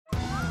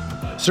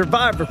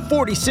Survivor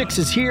 46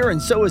 is here, and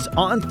so is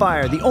On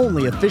Fire, the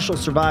only official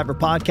Survivor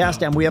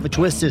podcast, and we have a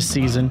twist this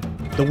season.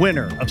 The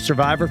winner of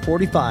Survivor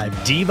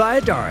 45, Dee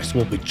Valladares,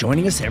 will be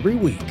joining us every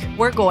week.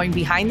 We're going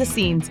behind the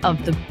scenes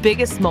of the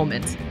biggest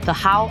moments, the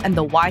how and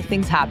the why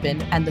things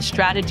happen, and the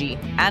strategy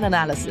and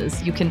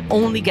analysis you can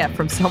only get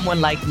from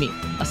someone like me,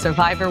 a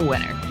Survivor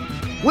winner.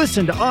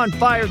 Listen to On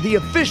Fire, the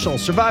official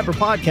Survivor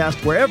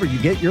podcast, wherever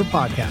you get your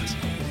podcasts.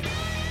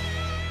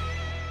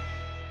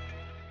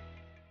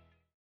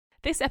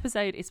 This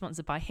episode is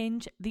sponsored by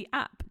Hinge, the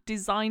app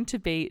designed to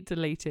be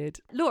deleted.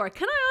 Laura,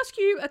 can I ask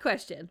you a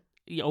question?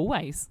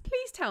 Always.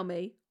 Please tell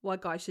me why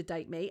guys should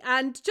date me.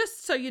 And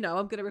just so you know,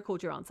 I'm going to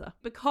record your answer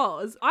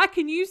because I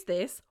can use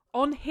this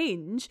on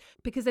Hinge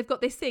because they've got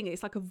this thing.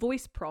 It's like a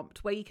voice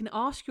prompt where you can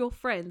ask your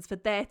friends for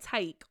their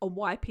take on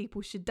why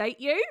people should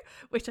date you,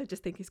 which I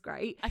just think is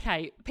great.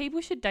 Okay,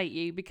 people should date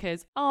you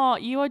because,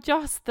 you are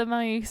just the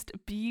most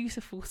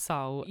beautiful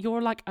soul.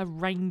 You're like a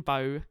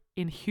rainbow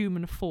in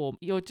human form.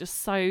 You're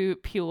just so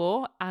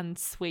pure and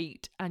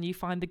sweet, and you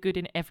find the good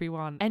in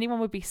everyone. Anyone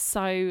would be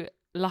so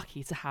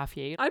lucky to have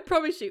you. I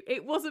promise you,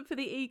 it wasn't for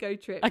the ego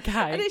trip.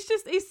 Okay. And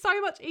it's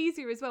so much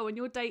easier as well when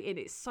you're dating.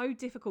 It's so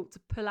difficult to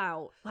pull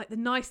out like the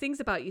nice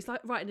things about you. It's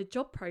like writing a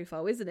job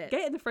profile, isn't it?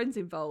 Getting the friends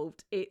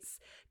involved, it's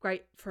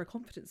great for a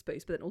confidence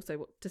boost, but then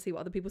also to see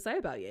what other people say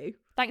about you.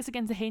 Thanks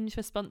again to Hinge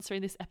for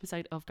sponsoring this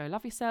episode of Go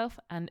Love Yourself,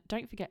 and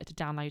don't forget to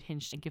download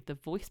Hinge and give the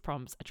voice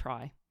prompts a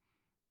try.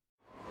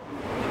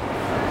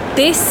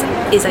 This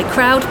is a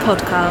Crowd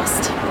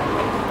podcast.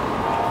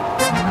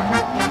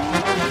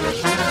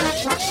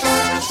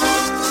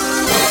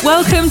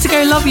 Welcome to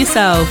Go Love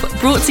Yourself,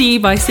 brought to you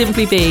by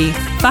Simply Be,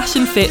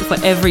 fashion fit for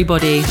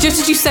everybody. Just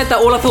as you said that,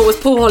 all I thought was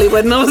Paul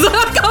Hollywood, and I was like,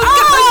 because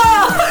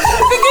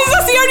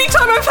that's the only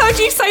time I've heard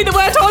you say the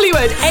word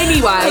Hollywood.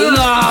 Anyway.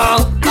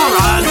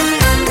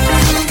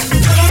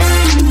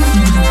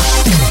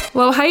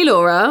 Well, hey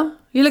Laura,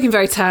 you're looking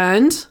very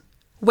tanned.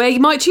 Where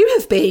might you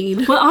have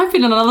been? Well, I've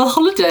been on another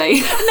holiday.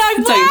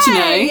 No Don't you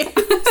way! know?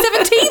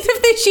 17th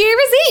of this year,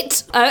 is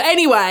it?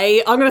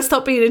 Anyway, I'm going to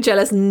stop being a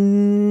jealous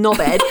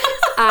knobhead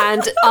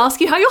and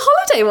ask you how your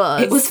holiday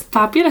was. It was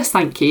fabulous,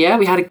 thank you. Yeah,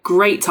 we had a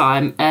great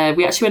time.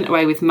 We actually went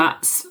away with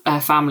Matt's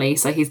family,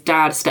 so his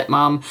dad,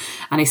 stepmom,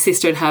 and his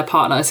sister and her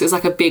partner. So it was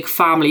like a big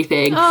family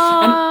thing. And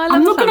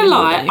I'm not going to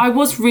lie, I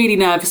was really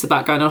nervous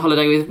about going on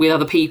holiday with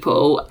other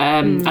people.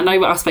 I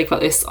know I spoke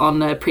about this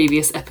on a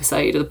previous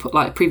episode, or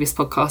the previous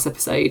podcast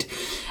episode.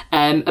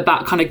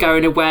 About kind of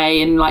going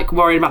away and like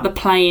worrying about the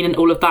plane and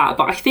all of that.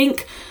 But I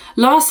think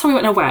last time we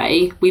went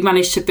away, we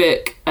managed to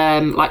book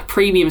like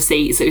premium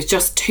seats. It was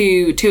just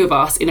two of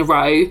us in a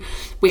row.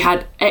 We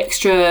had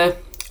extra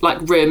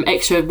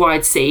extra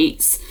wide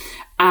seats.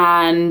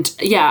 And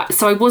yeah,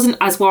 so I wasn't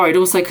as worried.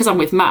 Also, because I'm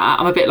with Matt,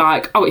 I'm a bit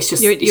like, it's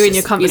just you're in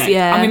your comfort zone.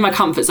 Yeah, I'm in my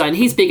comfort zone.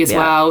 He's big as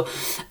well.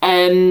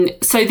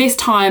 So this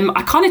time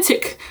I kind of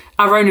took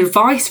our own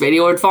advice, really,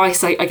 or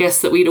advice I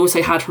guess that we'd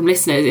also had from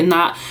listeners, in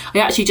that I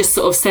actually just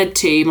sort of said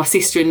to my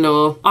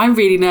sister-in-law, I'm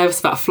really nervous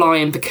about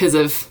flying because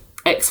of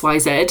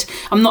XYZ.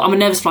 I'm a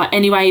nervous flight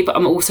anyway, but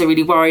I'm also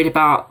really worried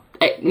about,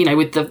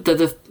 with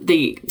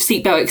the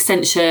seatbelt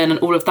extension and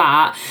all of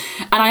that.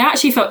 And I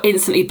actually felt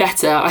instantly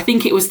better. I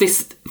think it was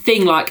this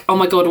thing like, oh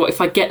my God, what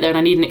if I get there and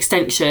I need an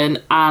extension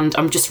and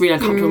I'm just really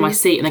uncomfortable in my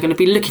seat and they're going to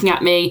be looking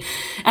at me?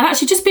 And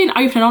actually just being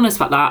open and honest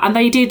about that. And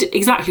they did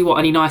exactly what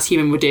any nice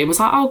human would do. It was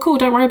like, oh, cool,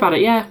 don't worry about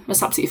it. Yeah,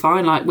 that's absolutely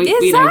fine. Like,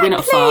 we're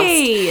not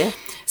fast.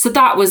 So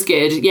that was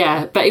good,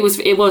 yeah. But it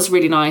was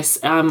really nice.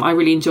 I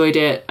really enjoyed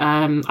it.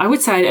 I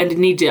would say I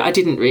needed it. I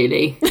didn't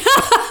really.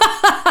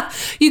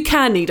 You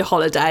can need a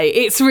holiday.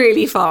 It's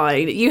really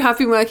fine. You have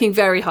been working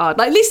very hard.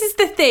 Like, this is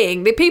the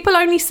thing, that people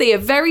only see a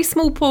very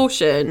small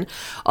portion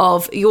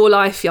of your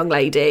life, young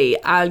lady,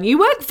 and you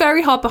work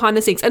very hard behind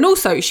the scenes. And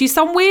also, she's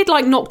some weird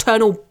like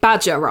nocturnal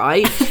badger,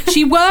 right?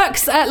 She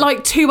works at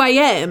like 2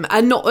 a.m.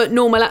 and not at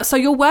normal hours. So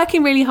you're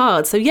working really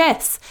hard. So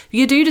yes,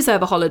 you do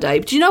deserve a holiday.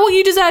 But do you know what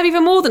you deserve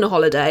even more than a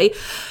holiday?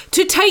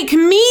 To take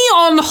me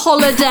on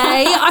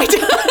holiday.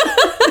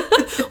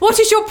 What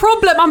is your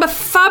problem? I'm a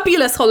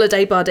fabulous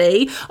holiday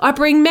buddy. I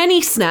bring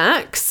many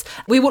snacks.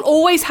 We will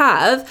always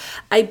have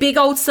a big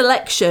old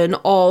selection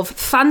of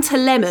Fanta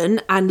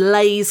Lemon and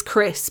Lay's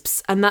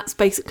crisps. And that's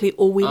basically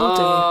all we will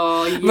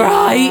do. Yeah.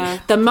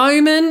 Right? The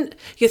moment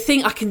you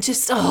think I can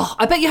just...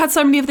 I bet you had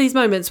so many of these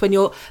moments when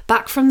you're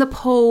back from the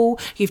pool,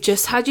 you've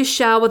just had your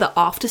shower, the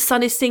after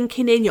sun is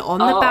sinking in, you're on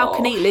the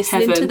balcony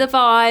listening to the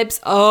vibes.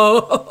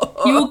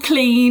 You're all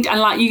cleaned and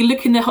like you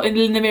look in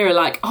the mirror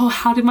like, oh,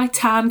 how did my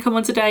tan come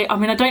on today? I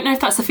mean, I don't know if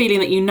that's a feeling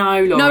that you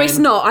know, Lauren. No, it's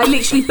not. I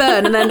literally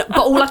burn but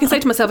all I can say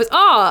to myself is,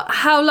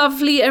 how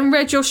lovely and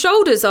red your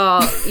shoulders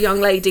are, young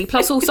lady.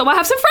 Plus also I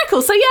have some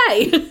freckles, so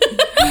yay.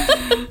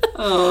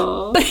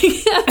 Oh.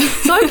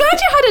 So I'm glad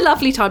you had a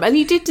lovely time and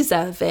you did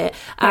deserve it.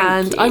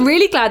 And I'm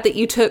really glad that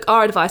you took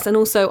our advice and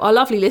also our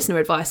lovely listener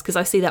advice, because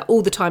I see that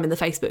all the time in the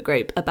Facebook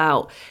group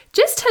about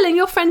just telling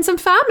your friends and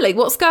family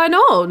what's going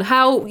on,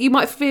 how you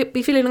might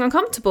be feeling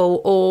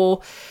uncomfortable,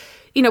 or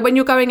you know, when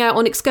you're going out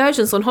on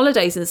excursions, on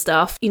holidays and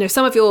stuff, you know,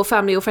 some of your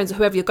family or friends or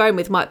whoever you're going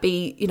with might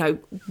be, you know,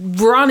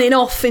 running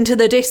off into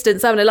the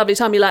distance, having a lovely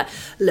time. You're like,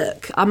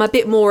 look, I'm a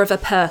bit more of a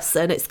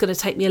person. It's going to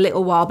take me a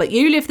little while, but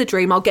you live the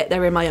dream. I'll get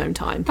there in my own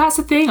time. That's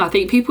the thing. I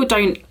think people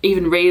don't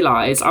even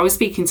realise. I was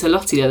speaking to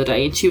Lottie the other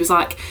day and she was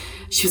like,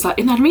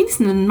 and I mean this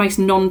in the most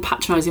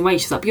non-patronising way.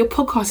 She's like, but your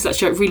podcast is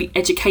actually like really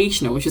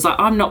educational. She's like,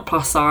 I'm not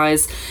plus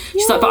size.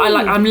 She's like, but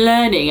I'm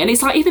learning. And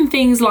it's like even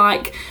things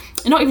like,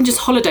 not even just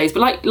holidays,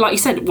 but like you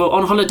said, well,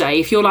 on holiday,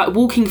 if you're like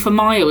walking for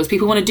miles,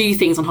 people want to do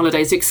things on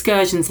holidays,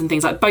 excursions and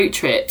things like boat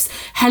trips,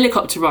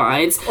 helicopter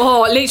rides.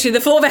 Oh, literally, the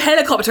thought of a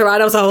helicopter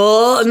ride, I was like,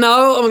 oh,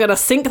 no, I'm going to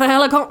sink the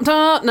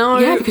helicopter. No.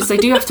 Yeah, because they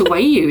do have to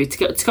weigh you to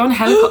go on a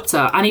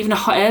helicopter and even a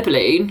hot air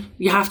balloon.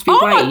 You have to be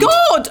weighed. Oh, my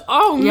God.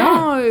 Oh,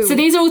 no. Yeah. So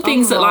these are all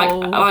things that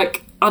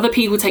like other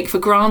people take for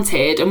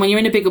granted, and when you're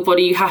in a bigger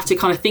body you have to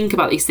kind of think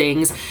about these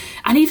things.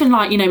 And even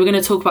like, you know, we're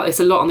going to talk about this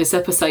a lot on this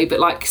episode, but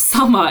like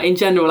summer in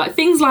general, like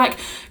things like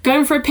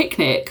going for a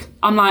picnic,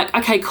 I'm like,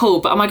 okay, cool,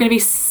 but am I going to be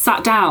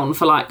sat down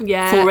for like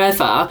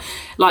forever?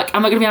 Like,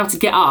 am I going to be able to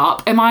get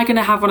up? Am I going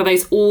to have one of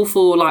those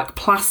awful like white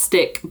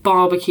plastic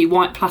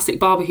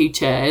barbecue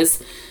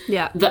chairs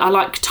that are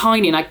like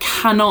tiny and I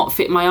cannot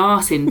fit my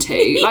arse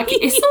into? Like,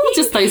 it's all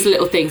just those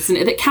little things, isn't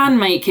it, that can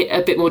make it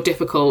a bit more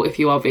difficult if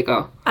you are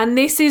bigger. And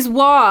this is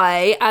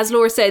why, as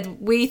Laura said,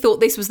 we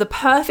thought this was the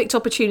perfect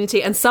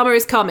opportunity, and summer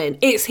is coming.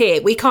 It's here.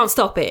 We can't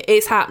stop it.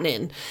 It's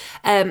happening.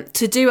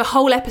 To do a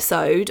whole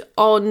episode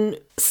on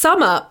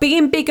summer,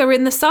 being bigger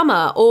in the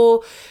summer,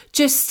 or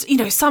just, you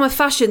know, summer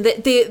fashion,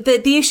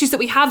 the issues that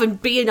we have,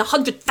 and being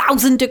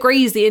 100,000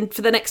 degrees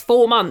for the next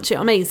 4 months, you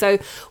know what I mean? So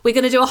we're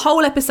going to do a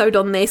whole episode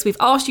on this. We've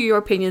asked you your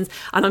opinions,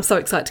 and I'm so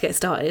excited to get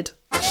started.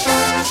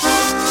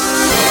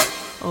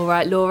 All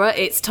right, Laura,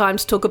 it's time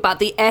to talk about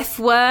the F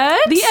word.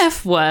 The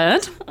F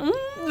word?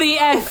 The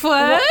F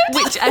word?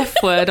 Which F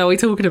word are we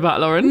talking about,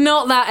 Lauren?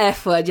 Not that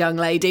F word, young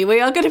lady. We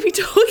are going to be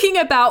talking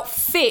about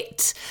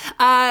fit.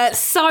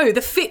 So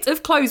the fit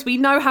of clothes. We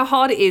know how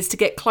hard it is to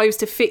get clothes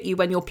to fit you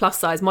when you're plus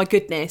size. My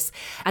goodness.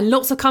 And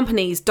lots of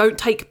companies don't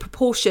take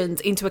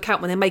proportions into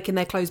account when they're making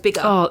their clothes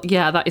bigger. Oh,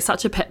 yeah, that is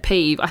such a pet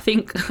peeve. I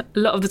think a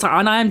lot of the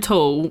time, and I am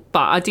tall,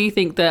 but I do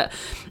think that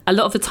a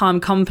lot of the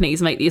time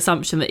companies make the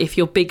assumption that if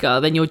you're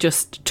bigger, then you're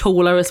just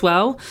taller as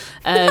well.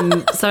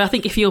 So I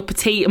think if you're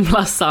petite and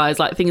plus size,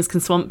 like, things can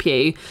swamp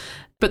you.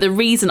 But the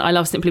reason I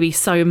love Simply Be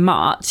so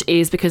much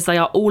is because they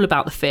are all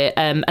about the fit.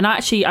 And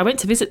I went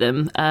to visit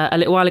them a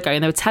little while ago,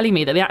 and they were telling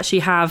me that they actually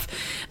have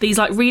these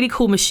like really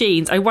cool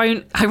machines. I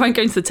won't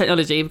go into the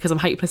technology because I'm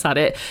hopeless at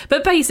it.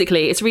 But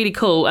basically, it's really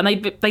cool, and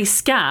they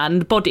scan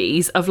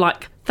bodies of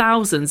like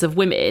thousands of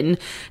women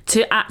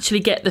to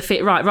actually get the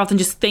fit right, rather than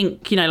just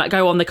think, you know, like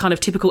go on the kind of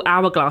typical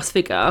hourglass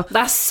figure.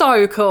 That's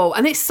so cool.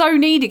 And it's so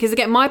needed, because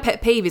again, my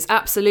pet peeve is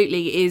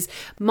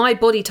my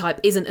body type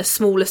isn't a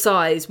smaller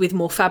size with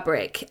more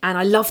fabric, and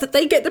I love that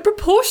they get the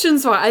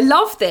proportions right. I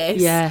love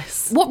this.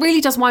 Yes. What really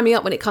does wind me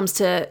up when it comes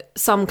to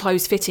some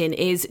clothes fitting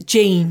is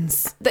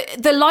jeans.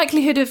 The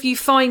likelihood of you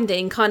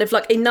finding kind of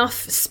like enough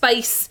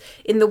space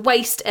in the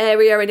waist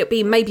area, and it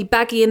be maybe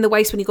baggy in the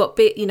waist when you've got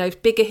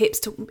bigger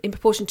hips in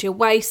proportion to your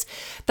waist,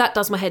 that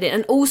does my head in.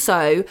 And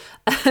also,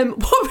 what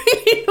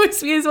really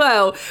annoys me as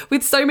well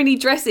with so many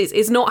dresses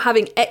is not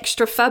having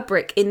extra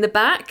fabric in the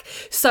back.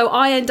 So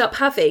I end up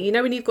having, you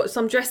know, when you've got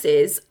some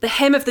dresses, the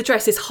hem of the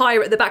dress is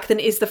higher at the back than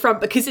it is the front,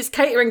 because it's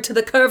catering to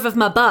the curve of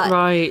my butt.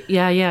 Right,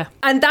 yeah.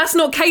 And that's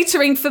not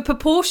catering for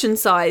proportion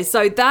size.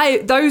 So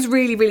those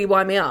really, really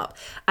wind me up.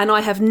 And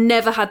I have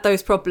never had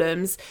those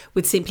problems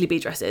with Simply Be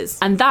dresses.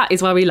 And that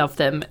is why we love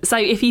them. So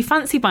if you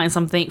fancy buying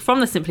something from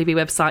the Simply Be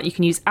website, you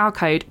can use our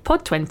code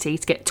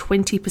POD20 to get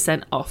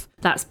 20% off.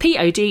 That's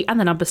POD and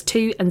the numbers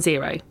 2 and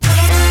 0.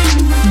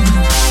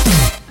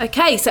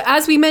 Okay, so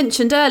as we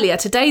mentioned earlier,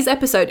 today's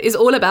episode is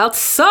all about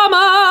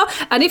summer.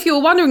 And if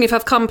you're wondering if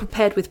I've come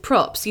prepared with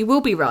props, you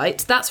will be right.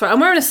 That's right. I'm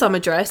wearing a summer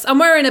dress. I'm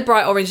wearing a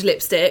bright orange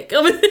lipstick.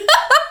 I've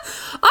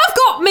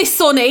got my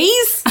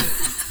sunnies.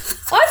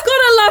 I've got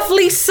a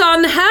lovely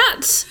sun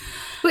hat,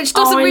 which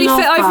doesn't really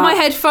fit over my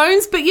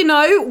headphones, but you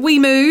know, we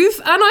move.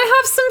 And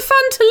I have some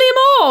Fanta Lim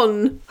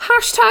on.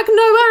 Hashtag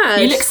no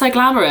ad. You look so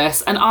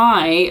glamorous. And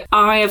I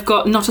have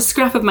got not a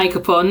scrap of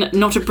makeup on,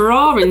 not a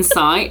bra in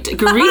sight,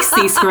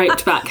 greasy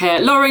scraped back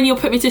hair. Lauren, you'll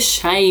put me to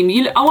shame.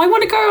 I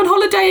want to go on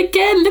holiday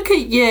again. Look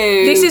at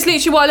you. This is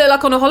literally what I look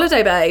like on a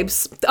holiday,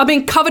 babes. I've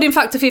been covered in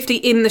Factor 50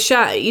 in the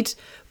shade,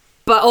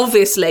 but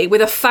obviously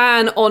with a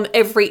fan on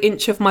every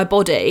inch of my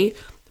body.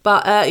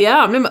 But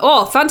yeah,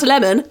 Fanta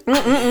Lemon.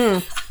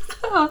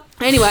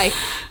 Anyway,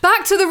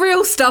 back to the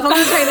real stuff. I'm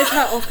going to take the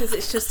chat off because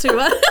it's just too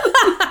much.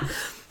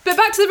 But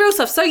back to the real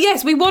stuff. So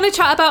yes, we want to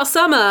chat about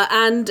summer.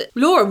 And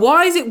Laura,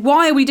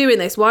 why are we doing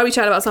this? Why are we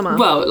chatting about summer?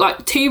 Well,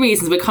 like 2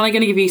 reasons. We're kind of going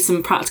to give you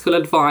some practical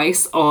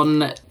advice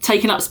on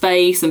taking up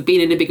space and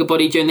being in a bigger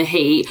body during the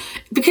heat,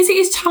 because it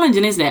is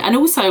challenging, isn't it? And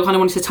also I kind of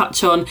wanted to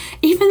touch on,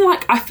 even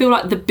like, I feel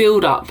like the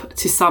build up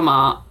to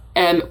summer,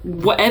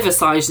 whatever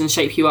size and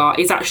shape you are,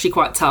 is actually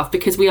quite tough,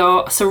 because we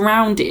are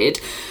surrounded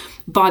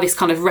by this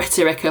kind of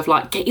rhetoric of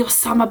like, get your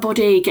summer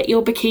body, get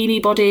your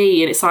bikini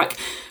body. And it's like,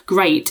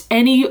 great,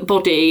 any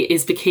body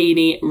is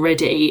bikini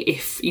ready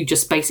if you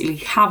just basically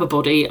have a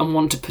body and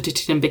want to put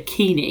it in a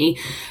bikini.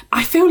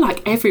 I feel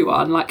like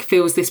everyone like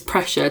feels this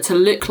pressure to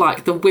look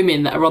like the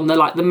women that are on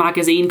the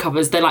magazine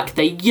covers.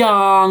 They're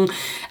young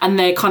and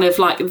they're kind of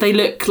like, they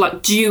look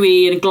like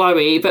dewy and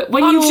glowy. But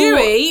when you're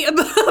dewy,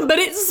 but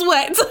it's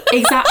sweat.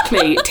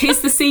 Exactly.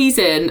 'Tis the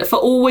season for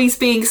always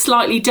being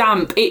slightly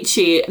damp,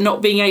 itchy,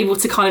 not being able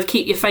to kind of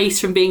keep your face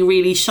from being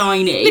really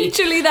shiny.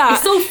 Literally that.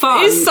 It's all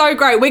fun. It's so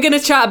great. We're going to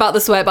chat about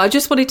the sweat, but I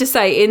just wanted to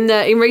say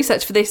in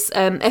research for this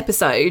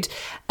episode,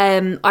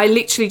 I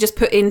literally just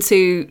put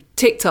into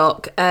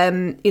TikTok,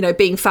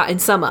 being fat in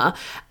summer,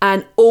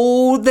 and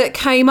all that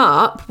came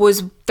up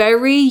was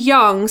very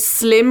young,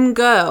 slim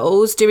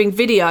girls doing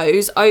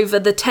videos over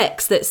the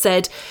text that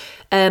said,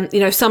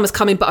 summer's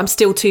coming, but I'm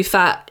still too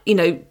fat, to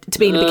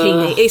be in a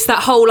bikini. It's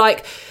that whole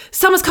like,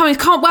 summer's coming,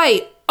 can't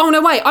wait. Oh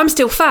no, wait, I'm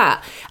still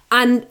fat.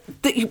 And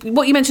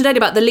what you mentioned earlier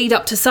about the lead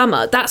up to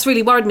summer, that's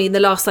really worried me in the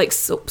last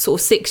sort of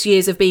 6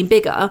 years of being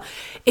bigger,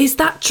 is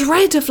that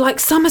dread of like,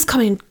 summer's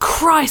coming,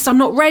 Christ, I'm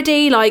not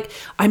ready. Like,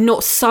 I'm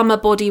not summer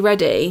body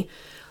ready.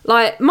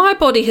 Like, my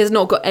body has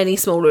not got any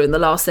smaller in the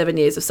last 7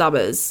 years of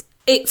summers.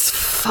 It's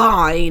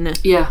fine.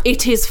 Yeah.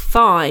 It is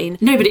fine.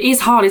 No, but it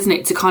is hard, isn't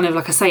it, to kind of,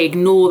 like I say,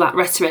 ignore that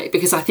rhetoric,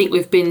 because I think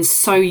we've been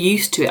so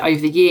used to it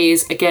over the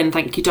years. Again,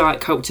 thank you,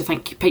 diet culture,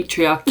 thank you,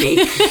 patriarchy.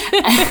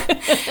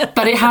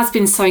 But it has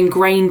been so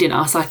ingrained in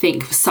us, I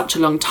think, for such a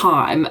long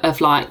time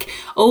of like,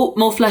 oh,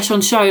 more flesh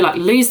on show, like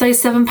lose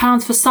those 7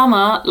 pounds for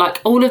summer,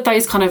 like all of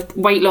those kind of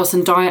weight loss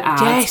and diet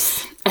ads.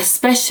 Yes.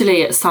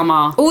 Especially at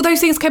summer. All those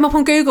things came up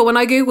on Google when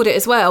I Googled it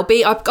as well.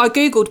 I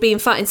Googled being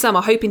fat in summer,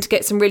 hoping to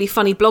get some really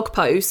funny blog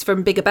posts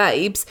from bigger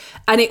babes.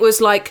 And it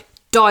was like,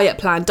 diet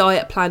plan,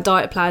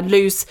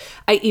 lose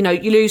 8,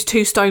 you lose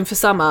 2 stone for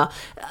summer.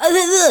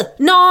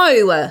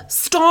 No,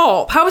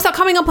 stop. How is that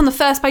coming up on the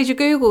first page of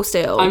Google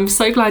still? I'm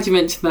so glad you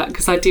mentioned that,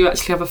 because I do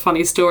actually have a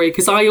funny story,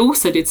 because I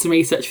also did some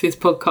research for this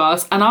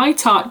podcast and I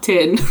typed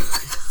in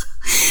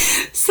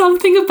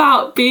something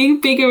about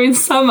being bigger in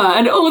summer,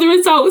 and all the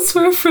results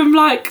were from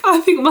like, I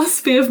think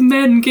must be of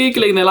men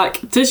Googling. They're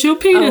like, does your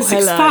penis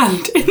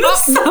expand in the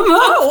summer?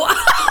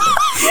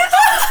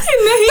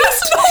 In the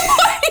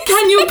heat?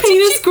 Can your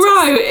penis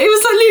grow? It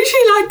was like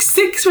literally like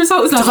 6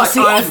 results. And I was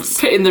like, I've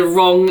put in the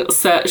wrong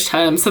search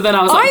term. So then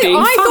I was like,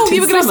 I thought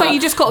you were going to say you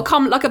just got to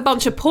come like a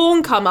bunch of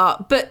porn come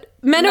up, but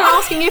men are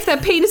asking if their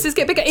penises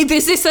get bigger.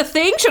 Is this a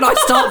thing? Should I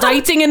start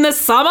dating in the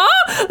summer?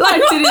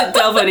 Like, I didn't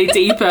delve any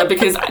deeper,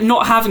 because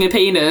not having a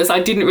penis, I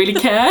didn't really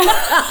care.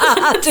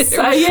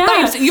 So yeah,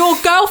 babes, your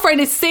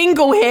girlfriend is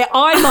single here.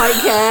 I might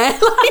care.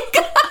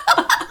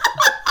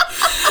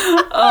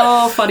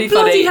 Oh, funny.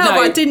 Bloody hell,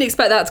 no. I didn't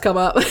expect that to come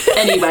up.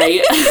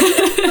 Anyway.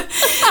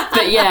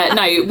 But yeah,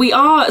 no, we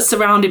are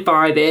surrounded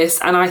by this,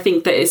 and I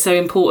think that it's so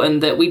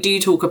important that we do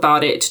talk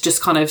about it, to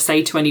just kind of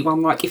say to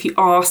anyone, like, if you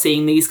are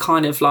seeing this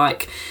kind of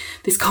like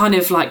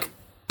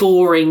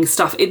boring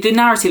stuff, the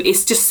narrative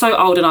is just so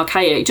old and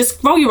archaic.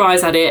 Just roll your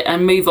eyes at it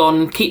and move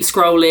on, keep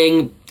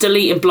scrolling,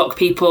 delete and block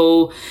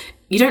people.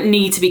 You don't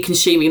need to be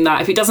consuming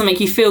that. If it doesn't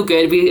make you feel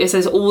good, it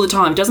says all the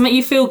time, doesn't make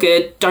you feel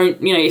good, don't,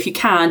 if you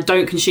can,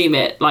 don't consume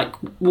it. Like,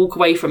 walk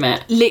away from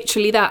it.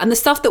 Literally that. And the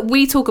stuff that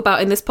we talk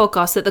about in this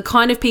podcast, that the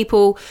kind of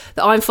people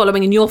that I'm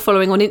following and you're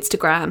following on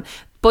Instagram,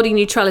 body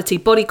neutrality,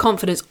 body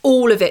confidence,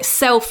 all of it,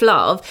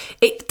 self-love,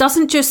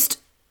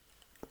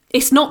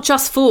 it's not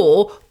just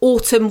for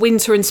autumn,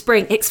 winter and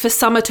spring. It's for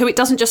summer too. It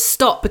doesn't just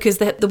stop because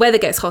the weather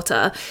gets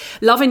hotter.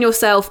 Loving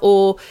yourself,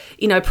 or,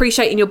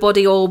 appreciating your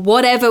body, or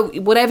whatever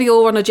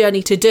you're on a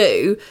journey to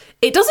do,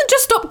 it doesn't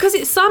just stop because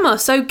it's summer.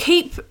 So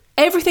keep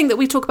everything that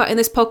we talk about in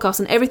this podcast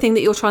and everything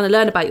that you're trying to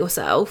learn about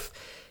yourself,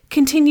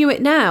 continue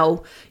it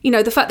now.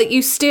 The fact that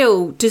you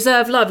still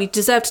deserve love, you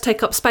deserve to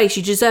take up space,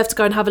 you deserve to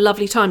go and have a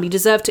lovely time, you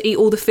deserve to eat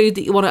all the food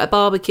that you want at a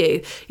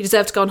barbecue, you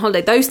deserve to go on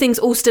holiday. Those things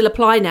all still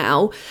apply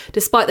now,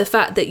 despite the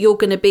fact that you're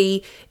going to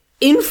be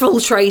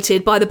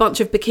infiltrated by the bunch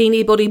of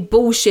bikini body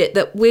bullshit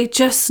that we're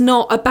just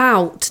not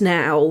about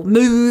now.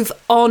 Move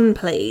on,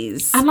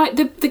 please. And like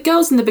the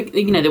girls in the,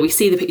 that we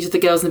see the pictures of the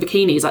girls in the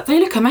bikinis, like, they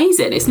look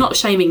amazing. It's not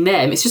shaming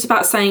them. It's just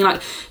about saying,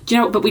 like, do you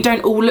know what, but we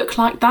don't all look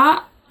like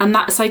that. And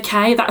that's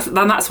okay. That's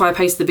why I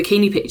posted the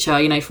bikini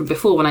picture, from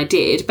before when I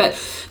did. But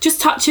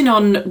just touching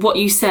on what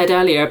you said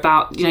earlier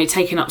about,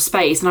 taking up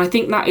space. And I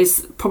think that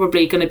is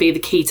probably going to be the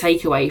key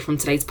takeaway from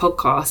today's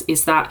podcast,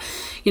 is that,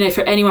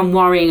 for anyone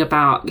worrying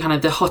about kind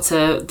of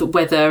the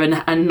weather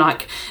and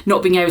like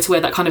not being able to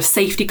wear that kind of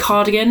safety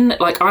cardigan.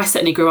 Like, I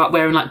certainly grew up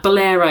wearing like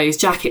boleros,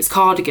 jackets,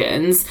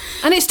 cardigans.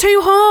 And it's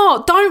too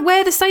hot. Don't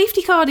wear the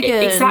safety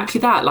cardigan.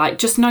 Exactly that. Like,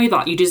 just know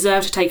that you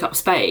deserve to take up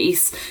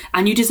space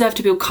and you deserve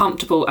to feel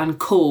comfortable and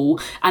cool cool.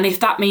 And if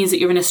that means that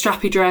you're in a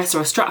strappy dress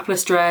or a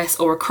strapless dress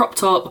or a crop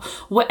top,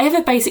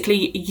 whatever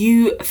basically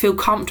you feel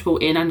comfortable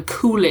in and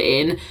cool it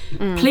in,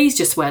 please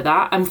just wear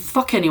that and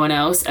fuck anyone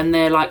else and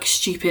their like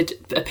stupid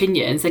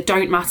opinions. They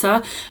don't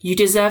matter. You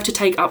deserve to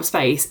take up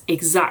space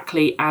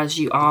exactly as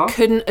you are.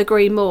 Couldn't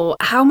agree more.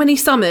 How many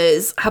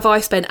summers have I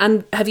spent,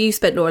 and have you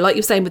spent, Laura, like you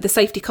were saying with the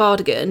safety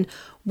cardigan,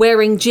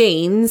 wearing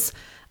jeans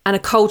and a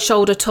cold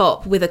shoulder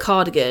top with a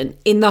cardigan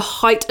in the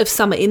height of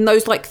summer, in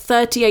those like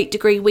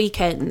 38-degree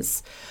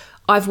weekends?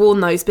 I've worn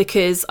those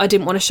because I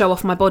didn't want to show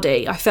off my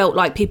body. I felt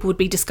like people would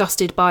be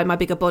disgusted by my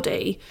bigger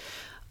body.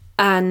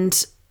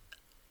 And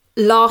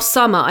last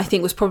summer, I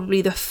think, was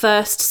probably the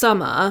first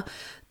summer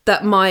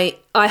that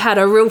I had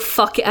a real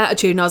fuck it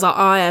attitude, and I was like,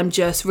 I am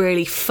just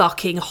really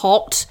fucking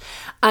hot.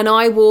 And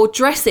I wore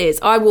dresses.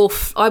 I wore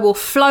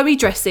flowy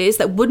dresses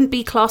that wouldn't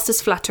be classed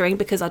as flattering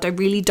because I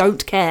really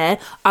don't care.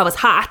 I was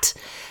hot.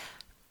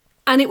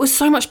 And it was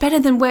so much better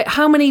than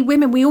how many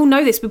women, we all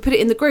know this, we put it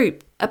in the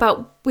group,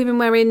 about women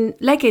wearing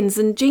leggings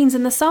and jeans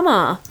in the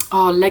summer.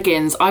 Oh,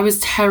 leggings. I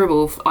was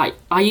terrible.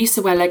 I used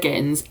to wear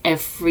leggings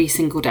every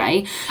single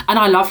day. And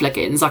I love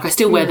leggings. Like, I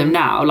still wear them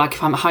now, like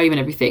if I'm at home and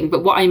everything.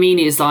 But what I mean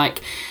is,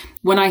 like,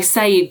 when I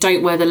say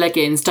don't wear the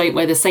leggings, don't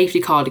wear the safety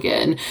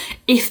cardigan,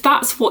 if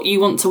that's what you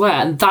want to wear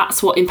and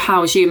that's what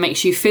empowers you and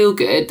makes you feel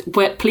good,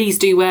 please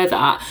do wear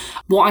that.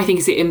 What I think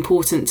is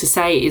important to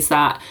say is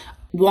that,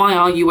 why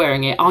are you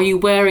wearing it? Are you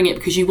wearing it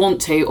because you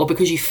want to or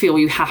because you feel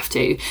you have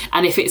to?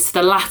 And if it's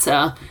the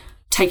latter,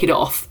 take it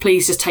off.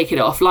 Please just take it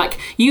off. Like,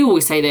 you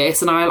always say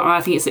this, and I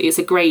think it's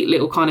a great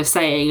little kind of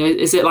saying,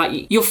 is it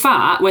like, you're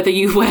fat whether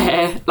you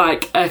wear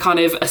like a kind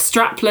of a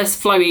strapless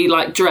flowy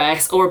like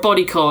dress or a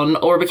bodycon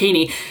or a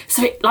bikini.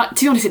 So like,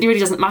 to be honest, it really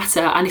doesn't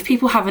matter. And if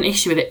people have an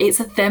issue with it, it's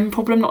a them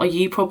problem, not a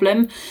you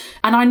problem.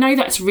 And I know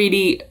that's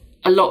really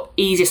a lot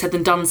easier said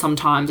than done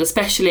sometimes,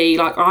 especially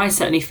like I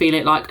certainly feel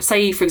it, like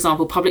say for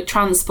example public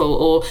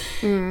transport or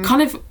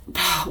kind of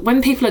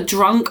when people are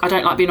drunk. I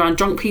don't like being around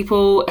drunk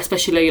people,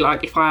 especially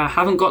like if I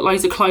haven't got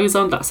loads of clothes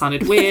on. That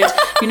sounded weird.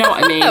 You know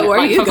what I mean?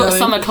 Like if I've got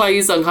summer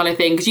clothes on kind of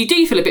thing, because you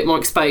do feel a bit more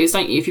exposed,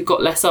 don't you, if you've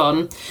got less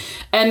on.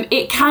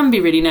 It can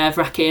be really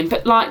nerve-wracking,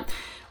 but like,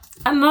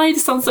 and I know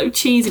this sounds so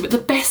cheesy, but the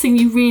best thing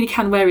you really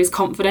can wear is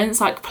confidence.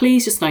 Like,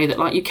 please just know that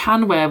like you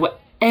can wear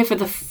whatever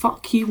the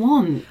fuck you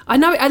want. I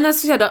know, and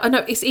as I said, I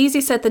know it's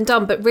easier said than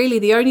done, but really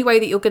the only way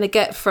that you're going to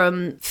get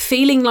from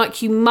feeling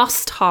like you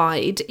must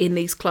hide in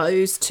these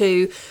clothes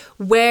to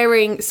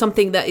wearing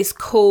something that is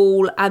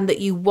cool and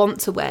that you want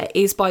to wear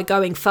is by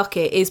going fuck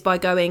it, is by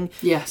going,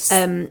 yes,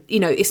 you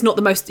know, it's not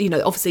the most, you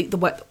know, obviously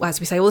as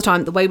we say all the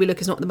time, the way we look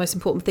is not the most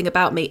important thing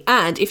about me.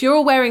 And if you're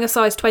all wearing a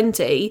size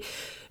 20,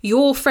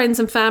 your friends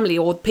and family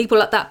or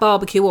people at that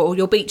barbecue or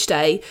your beach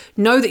day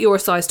know that you're a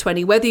size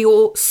 20, whether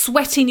you're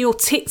sweating your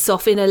tits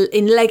off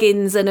in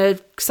leggings and a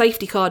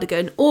safety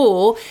cardigan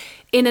or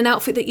in an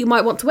outfit that you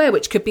might want to wear,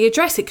 which could be a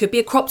dress, it could be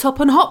a crop top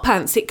and hot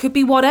pants, it could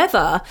be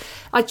whatever.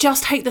 I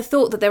just hate the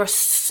thought that there are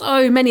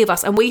so many of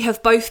us, and we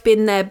have both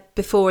been there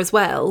before as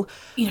well,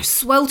 you know,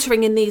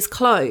 sweltering in these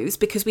clothes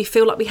because we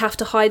feel like we have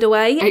to hide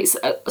away. It's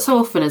so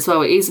often as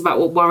well, it is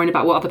about worrying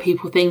about what other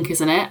people think,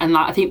 isn't it? And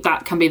like, I think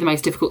that can be the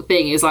most difficult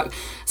thing, is like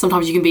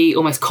sometimes you can be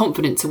almost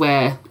confident to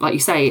wear, like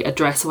you say, a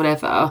dress or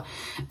whatever,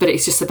 but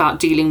it's just about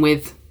dealing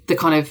with the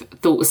kind of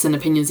thoughts and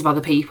opinions of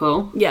other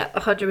people. Yeah,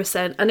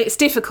 100%. And it's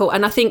difficult.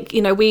 And I think, you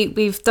know,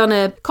 we've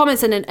done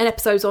comments and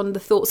episodes on the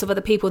thoughts of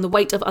other people and the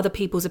weight of other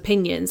people's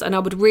opinions. And I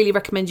would really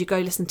recommend you go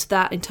listen to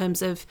that in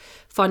terms of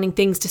finding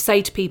things to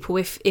say to people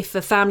if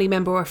a family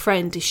member or a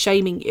friend is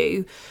shaming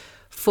you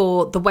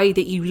for the way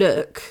that you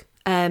look,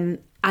 and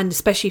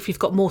especially if you've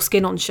got more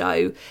skin on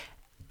show.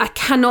 I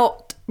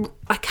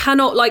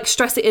cannot like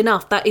stress it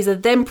enough. That is a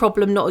them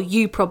problem, not a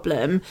you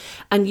problem.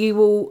 And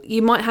you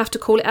might have to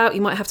call it out.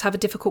 You might have to have a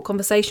difficult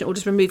conversation or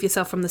just remove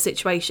yourself from the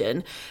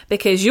situation,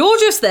 because you're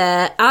just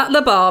there at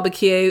the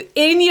barbecue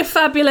in your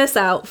fabulous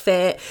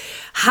outfit,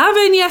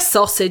 having your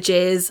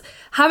sausages,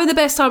 having the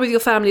best time with your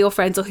family or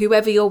friends or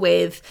whoever you're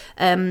with.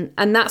 And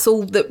that's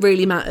all that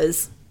really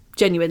matters,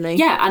 genuinely.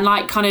 Yeah, and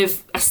like kind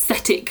of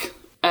aesthetic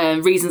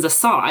reasons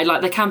aside, like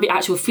there can be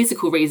actual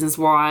physical reasons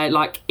why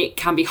like it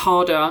can be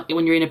harder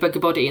when you're in a bigger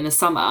body in the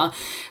summer.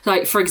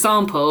 Like for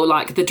example,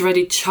 like the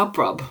dreaded chub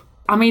rub.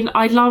 I mean,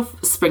 I love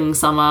spring,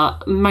 summer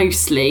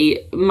most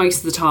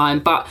of the time,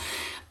 but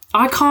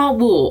I can't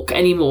walk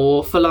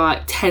anymore for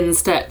like 10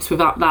 steps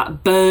without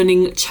that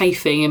burning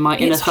chafing in my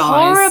inner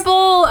thighs. It's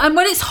horrible. And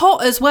when it's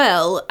hot as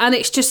well, and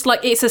it's just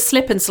like, it's a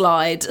slip and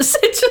slide.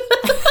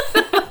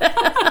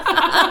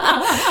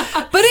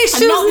 But it's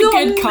just not the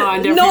good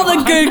kind, everyone. Not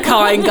the good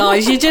kind,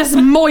 guys. You're just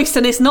moist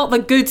and it's not the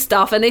good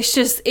stuff, and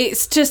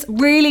it's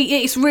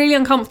really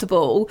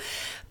uncomfortable.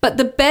 But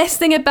the best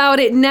thing about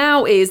it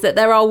now is that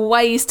there are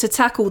ways to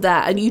tackle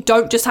that, and you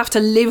don't just have to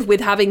live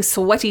with having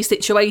sweaty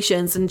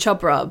situations and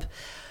chub rub.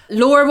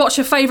 Laura, what's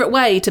your favourite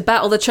way to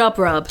battle the chub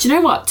rub? Do you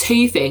know what?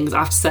 2 things I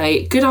have to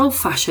say. Good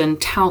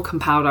old-fashioned talcum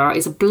powder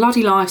is a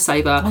bloody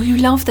lifesaver. Oh, you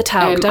love the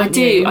talc, don't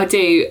you? I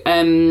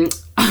do.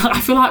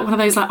 I feel like one of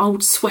those like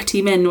old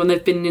sweaty men when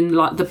they've been in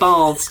like the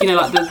baths, you know,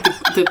 like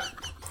the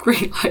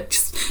green, like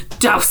just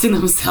dousing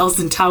themselves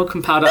in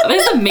talcum powder.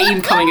 There's a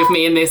meme coming of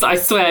me in this, I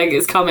swear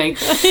it's coming.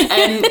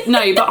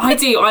 No, but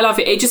I love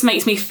it. It just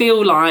makes me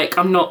feel like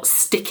I'm not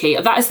sticky.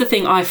 That is the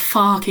thing I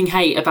fucking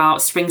hate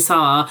about spring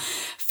summer,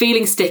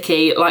 feeling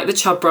sticky, like the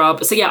chub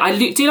rub. So yeah,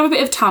 I do love a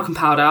bit of talcum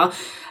powder.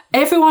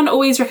 Everyone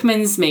always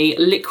recommends me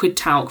liquid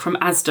talc from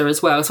Asda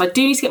as well. So I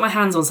do need to get my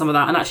hands on some of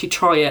that and actually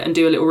try it and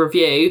do a little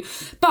review.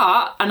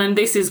 But, and then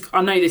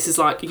I know this is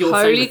like your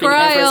Holy favourite thing ever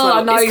as grail, well.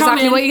 I know It's exactly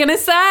coming. what you're going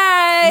to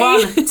say.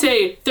 1,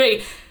 2,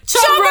 3.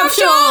 Chub Chub rub rub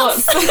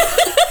shorts!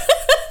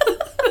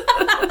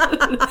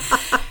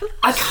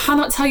 I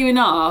cannot tell you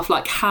enough,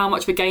 like, how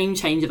much of a game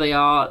changer they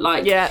are.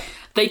 Like,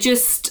 they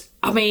just...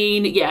 I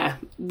mean, yeah,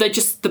 they're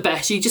just the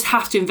best. You just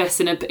have to invest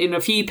in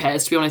a few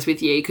pairs, to be honest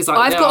with you, because like,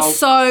 I've got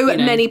so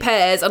many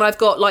pairs, and I've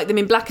got like them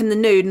in black and the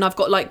nude, and I've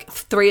got like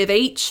 3 of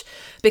each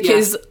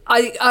because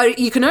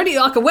you can only,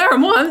 I can wear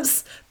them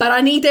once, but I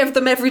need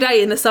them every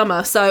day in the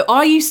summer. So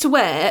I used to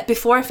wear,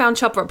 before I found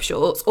chub rub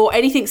shorts or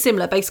anything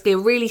similar, basically a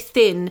really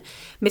thin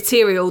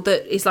material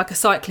that is like a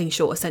cycling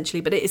short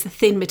essentially, but it is a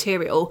thin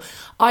material.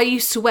 I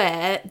used to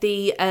wear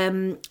the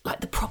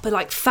like the proper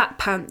like fat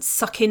pants,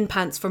 suck-in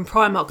pants from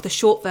Primark, the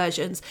short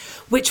versions,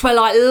 which were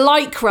like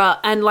lycra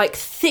and like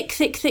thick,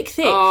 which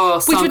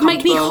would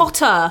make me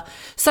hotter.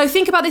 So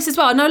think about this as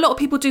well. I know a lot of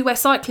people do wear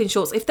cycling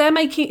shorts. If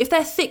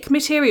they're thick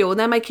material and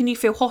they're making you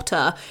feel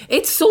hotter,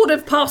 it's sort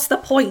of past the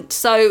point.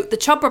 So the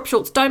chub rub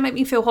shorts don't make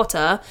me feel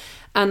hotter,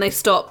 and they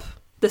stop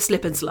the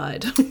slip and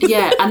slide.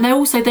 Yeah, and they're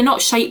not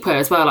shapewear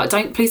as well.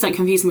 Like, please don't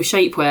confuse them with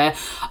shapewear.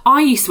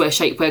 I used to wear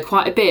shapewear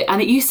quite a bit,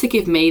 and it used to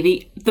give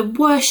me the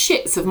worst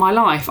shits of my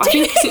life. I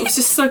think it was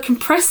just so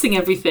compressing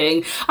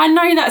everything. I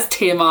know that's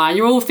TMI, and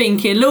you're all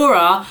thinking,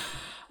 Laura,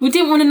 we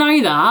didn't want to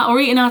know that, or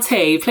eating our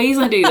tea. Please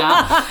don't do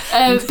that.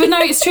 But no,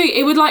 it's true.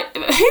 It would like,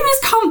 who is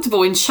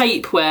comfortable in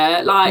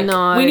shapewear? Like,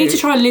 no. We need to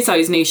try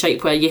Lizzo's new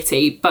shapewear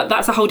Yitty, but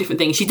that's a whole different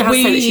thing. She does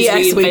say that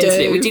she's reinvented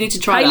it. We do need to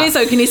try that. Hey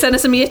Lizzo, can you send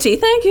us some Yitty?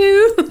 Thank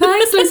you.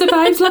 Thanks, Lizzo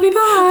babes. Love you,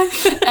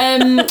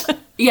 bye.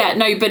 Yeah,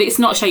 no, but it's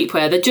not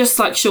shapewear. They're just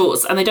like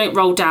shorts, and they don't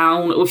roll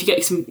down. Or if you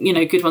get some,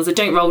 good ones, they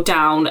don't roll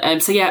down.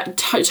 So yeah,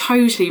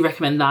 totally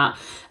recommend that.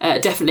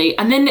 Definitely.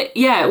 And then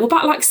what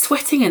about like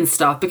sweating and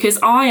stuff? Because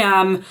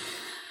I'm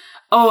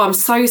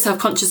so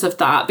self-conscious of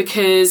that,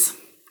 because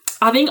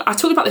I think I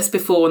talked about this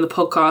before on the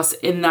podcast,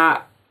 in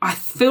that I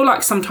feel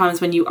like sometimes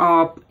when you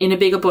are in a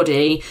bigger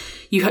body,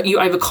 you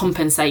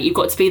overcompensate. You've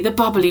got to be the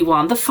bubbly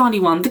one, the funny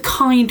one, the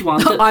kind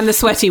one. I'm the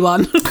sweaty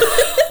one.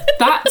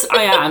 That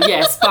I am,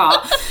 yes,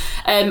 but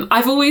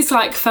I've always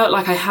like felt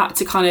like I had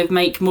to kind of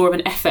make more of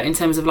an effort in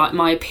terms of like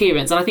my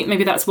appearance, and I think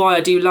maybe that's why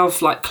I do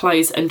love like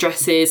clothes and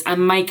dresses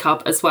and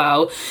makeup as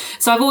well.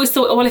 So I've always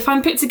thought, well, if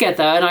I'm put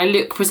together and I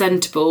look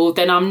presentable,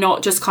 then I'm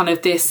not just kind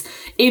of this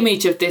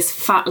image of this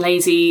fat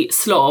lazy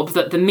slob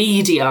that the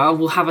media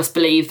will have us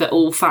believe that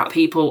all fat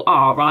people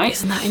are, right?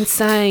 Isn't that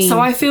insane? So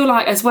I feel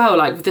like as well,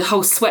 like with the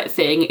whole sweat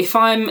thing, if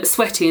I'm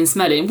sweaty and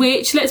smelling,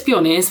 which, let's be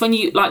honest, when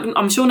you like,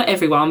 I'm sure not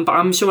everyone, but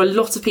I'm sure a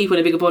lot of people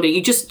in a bigger body,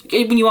 you just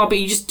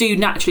do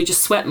naturally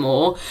just sweat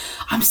more.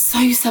 I'm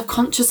so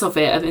self-conscious of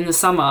it in the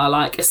summer,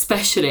 like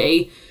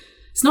especially.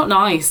 It's not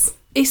nice.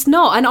 It's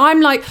not. And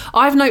I'm like,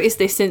 I've noticed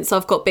this since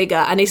I've got bigger,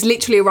 and it's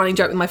literally a running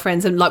joke with my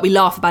friends, and like we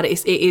laugh about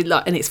it,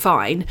 and it's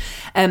fine,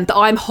 that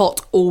I'm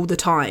hot all the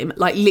time.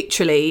 Like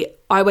literally,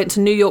 I went to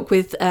New York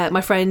with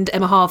my friend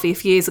Emma Harvey a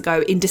few years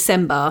ago in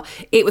December.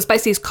 It was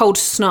basically cold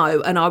snow,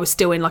 and I was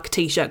still in like a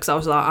t-shirt, because I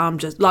was like, I'm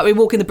just like, we're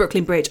walking the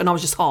Brooklyn Bridge, and I was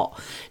just hot.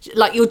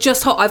 Like, you're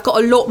just hot. I've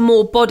got a lot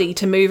more body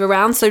to move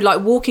around. So like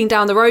walking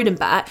down the road and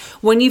back,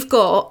 when you've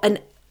got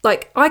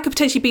like, I could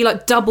potentially be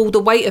like double the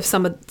weight of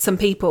some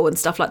people and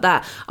stuff like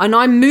that, and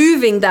I'm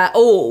moving that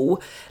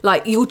all,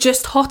 like, you're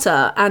just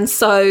hotter. And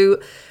so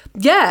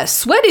yeah,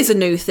 sweat is a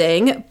new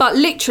thing, but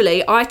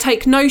literally I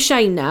take no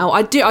shame now.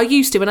 I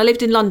used to, when I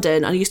lived in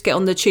London, I used to get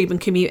on the tube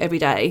and commute every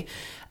day.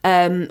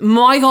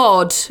 My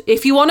God,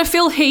 if you want to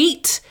feel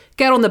heat,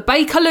 get on the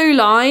Bakerloo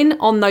line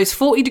on those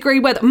 40-degree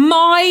weather.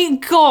 My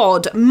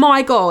God.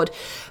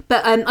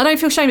 But I don't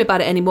feel shame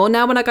about it anymore.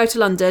 Now when I go to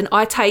London,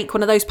 I take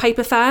one of those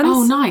paper fans.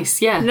 Oh, nice,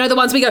 yeah. You know, the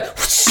ones we go,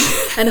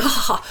 whoosh, and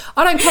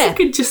I don't care. I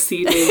could just see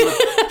you doing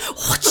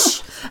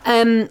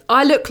that.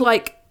 I look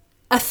like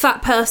a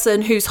fat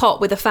person who's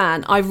hot with a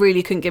fan. I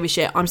really couldn't give a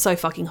shit. I'm so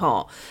fucking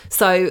hot.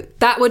 So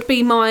that would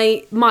be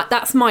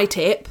that's my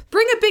tip.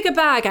 Bring a bigger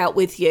bag out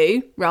with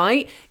you,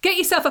 right? Get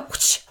yourself a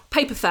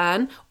paper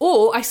fan,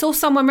 or I saw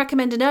someone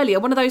recommending earlier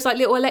one of those like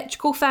little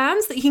electrical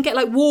fans that you can get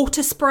like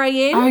water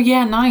spray in. Oh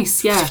yeah,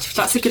 nice. Yeah,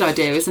 that's a good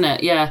idea, isn't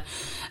it? Yeah.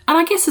 And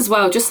I guess as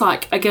well, just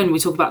like, again, we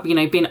talk about,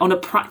 being on a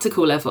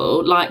practical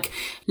level, like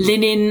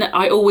linen,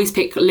 I always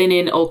pick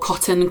linen or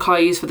cotton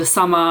clothes for the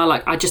summer.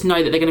 Like, I just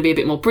know that they're going to be a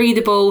bit more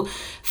breathable.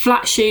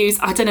 Flat shoes,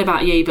 I don't know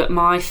about you, but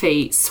my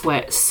feet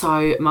sweat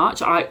so much.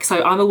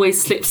 So I'm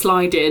always slip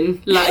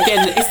sliding. Like,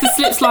 again, it's the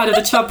slip slide of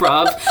the chub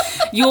rub.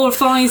 Your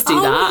thighs do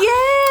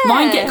that.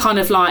 Mine get kind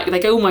of like, they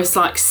go almost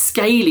like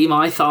scaly,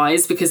 my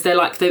thighs, because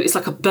it's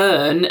like a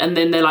burn, and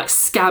then they're like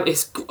scab.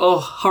 It's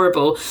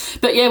horrible.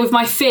 But yeah, with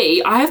my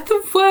feet, I have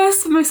the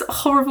worst, most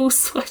horrible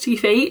sweaty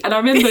feet. And I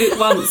remember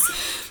once,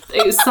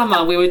 it was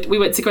summer, we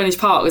went to Greenwich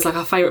Park, it was like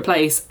our favourite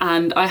place,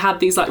 and I had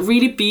these like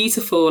really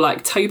beautiful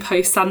like toe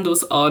post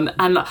sandals on,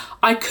 and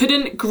I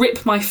couldn't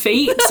grip my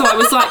feet, so I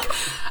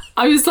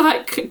was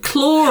like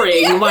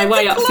clawing my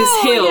way up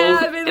this hill,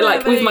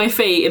 like with my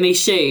feet in these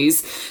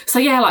shoes. So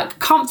yeah, like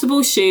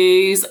comfortable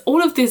shoes,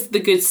 all of this, the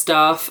good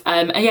stuff.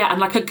 And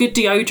like a good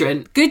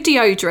deodorant. Good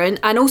deodorant,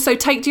 and also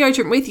take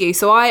deodorant with you.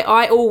 So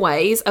I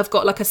always, I've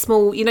got like a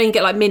small, you can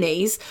get like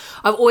minis.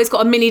 I've always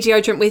got a mini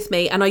deodorant with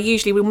me, and I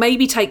usually will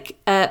maybe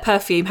take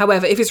perfume.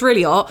 However, if it's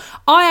really hot,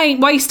 I ain't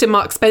wasting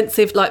my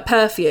expensive like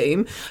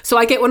perfume. So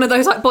I get one of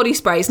those like body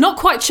sprays, not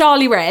quite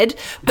Charlie Red,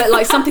 but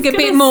like something a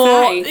bit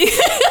more...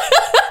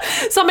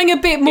 Something a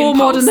bit more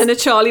modern than a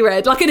Charlie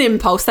Red, like an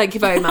Impulse. Thank you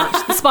very much.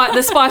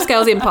 The Spice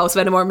Girls Impulse, if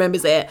anyone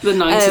remembers it. The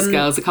 90s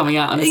girls are coming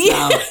out on us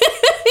now.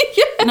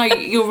 No,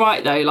 you're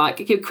right though. Like,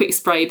 give a quick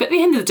spray. But at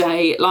the end of the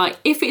day, like,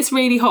 if it's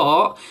really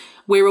hot,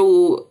 we're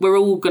all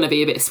going to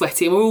be a bit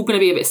sweaty, and we're all going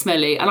to be a bit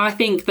smelly. And I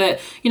think that,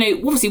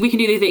 obviously we can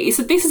do the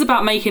thing. This is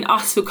about making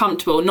us feel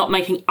comfortable, not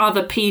making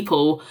other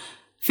people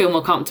feel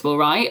more comfortable,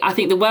 right? I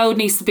think the world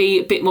needs to be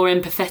a bit more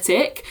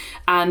empathetic,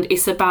 and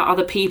it's about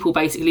other people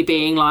basically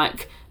being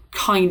like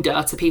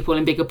kinder to people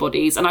in bigger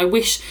bodies. And I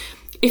wish,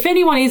 if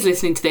anyone is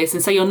listening to this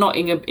and say you're not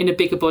in a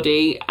bigger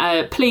body,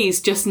 please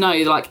just know,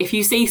 like, if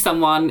you see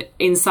someone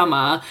in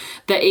summer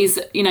that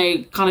is,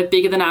 kind of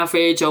bigger than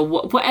average or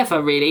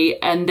whatever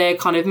really, and they're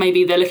kind of,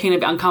 maybe they're looking a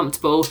bit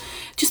uncomfortable,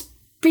 just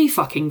be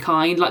fucking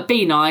kind, like,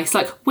 be nice.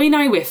 Like, we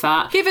know we're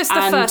fat. Give us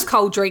the first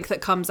cold drink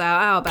that comes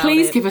out. How about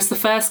please it? Give us the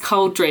first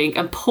cold drink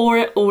and pour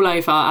it all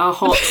over our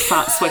hot,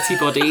 fat, sweaty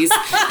bodies.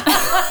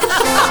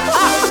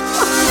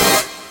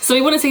 So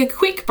we want to take a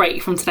quick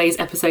break from today's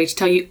episode to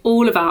tell you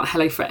all about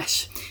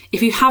HelloFresh.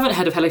 If you haven't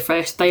heard of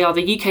HelloFresh, they are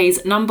the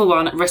UK's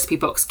 #1 recipe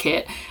box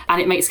kit, and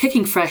it makes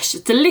cooking fresh,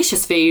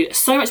 delicious food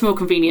so much more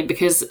convenient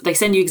because they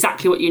send you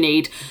exactly what you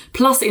need,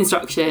 plus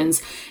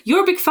instructions.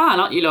 You're a big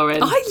fan, aren't you,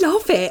 Lauren? I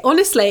love it,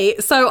 honestly.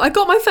 So I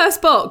got my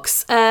first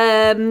box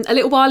a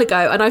little while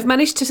ago, and I've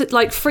managed to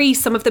like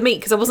freeze some of the meat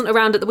because I wasn't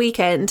around at the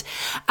weekend,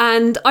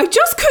 and I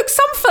just cooked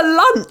some for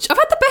lunch. I've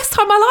had the best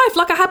time of my life.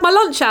 Like, I had my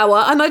lunch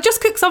hour and I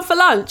just cooked some for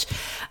lunch.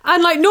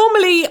 And like,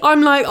 normally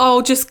I'm like,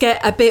 I'll just get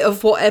a bit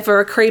of whatever,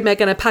 a cream egg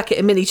and a packet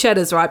of mini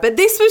cheddars, right? But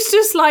this was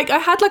just like, I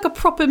had like a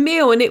proper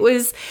meal, and it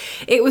was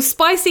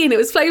spicy and it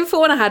was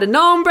flavorful, and I had a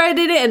naan bread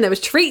in it, and there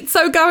was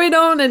chorizo going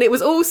on, and it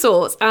was all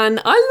sorts, and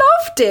I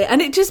loved it,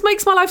 and it just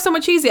makes my life so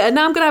much easier. And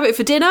now I'm gonna have it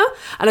for dinner,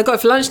 and I've got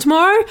it for lunch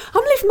tomorrow.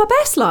 I'm living my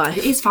best life.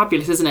 It is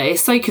fabulous, isn't it?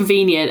 It's so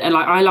convenient, and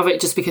like, I love it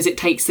just because it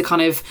takes the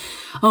kind of,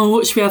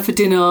 what should we have for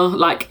dinner?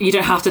 Like, you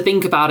don't have to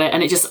think about it,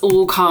 and it just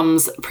all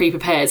comes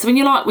pre-prepared. So when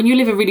you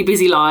live a really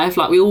busy life,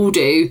 like we all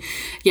do,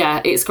 yeah,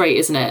 it's great,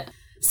 isn't it?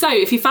 So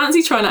if you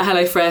fancy trying out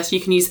HelloFresh, you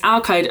can use our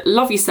code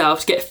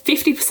LOVEYOURSELF to get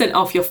 50%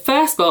 off your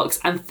first box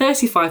and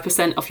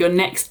 35% off your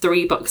next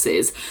 3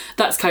 boxes.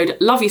 That's code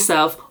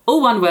LOVEYOURSELF,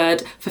 all one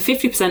word, for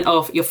 50%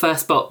 off your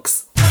first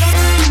box.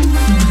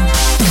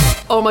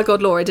 Oh my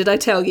God, Laura, did I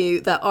tell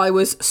you that I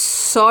was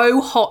so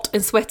hot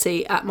and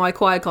sweaty at my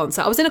choir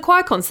concert? I was in a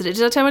choir concert.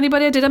 Did I tell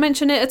anybody? Did I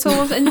mention it at all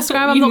on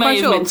Instagram? I'm you not may quite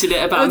have sure. mentioned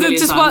it about a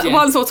million times, yeah.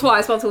 Once or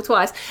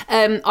twice.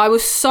 I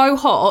was so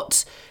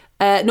hot,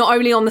 not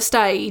only on the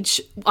stage,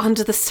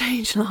 under the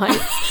stage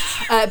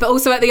lights, but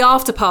also at the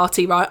after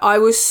party, right? I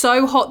was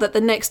so hot that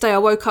the next day I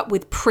woke up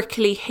with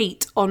prickly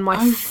heat on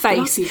my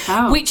face,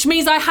 which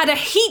means I had a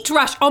heat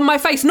rash on my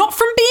face, not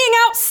from being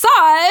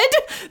outside,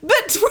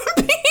 but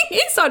from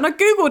being inside. And I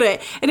Googled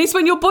it, and it's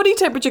when your body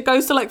temperature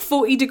goes to like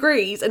 40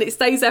 degrees and it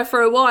stays there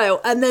for a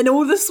while, and then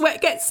all the sweat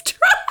gets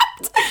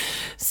trapped.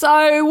 So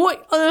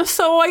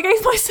I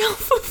gave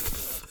myself a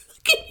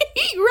fucking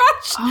heat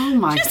rash. Oh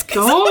my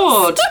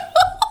God.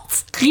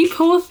 You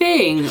poor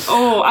thing.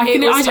 Oh, I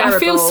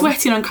feel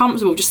sweaty and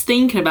uncomfortable just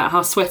thinking about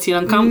how sweaty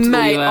and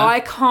uncomfortable you are.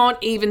 I can't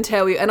even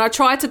tell you. And I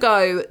tried to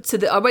go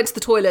I went to the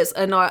toilets,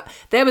 and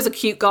there was a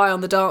cute guy on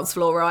the dance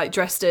floor, right,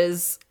 dressed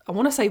as, I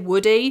want to say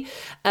Woody,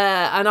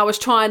 and I was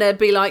trying to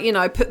be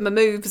like, put my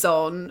moves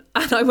on,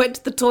 and I went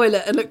to the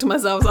toilet and looked at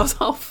myself, and I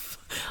was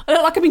I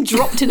look like I've been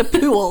dropped in a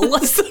pool.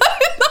 So,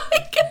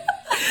 like,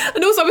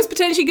 and also I was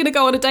potentially going to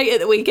go on a date at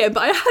the weekend,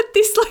 but I had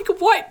this like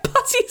white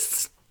putty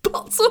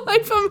spots all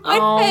over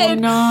my head.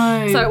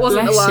 No. So it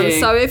wasn't the one.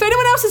 So if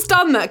anyone else has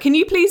done that, can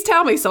you please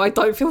tell me so I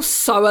don't feel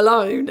so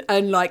alone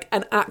and like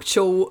an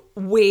actual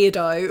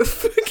weirdo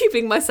for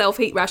giving myself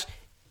heat rash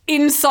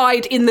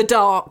inside in the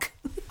dark.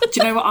 Do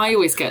you know what I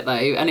always get though?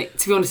 And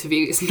to be honest with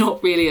you, it's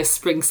not really a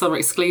spring-summer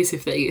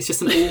exclusive thing. It's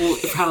just an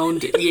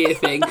all-round year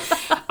thing.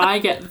 I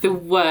get the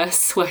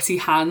worst sweaty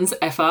hands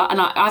ever. And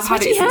I've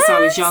had it since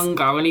I was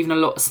younger and even a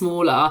lot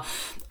smaller.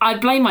 I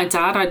blame my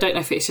dad. I don't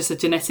know if it's just a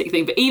genetic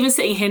thing, but even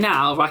sitting here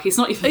now, like, it's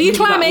not even really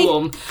that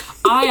warm.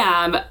 I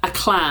am a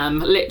clam,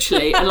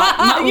 literally. And like,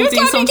 Matt will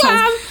do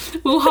sometimes.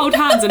 We'll hold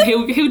hands and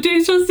he'll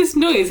do just this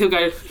noise. He'll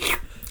go.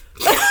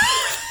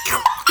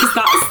 Because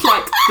that's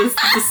like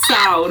the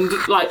sound,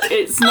 like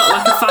it's not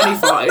like a fanny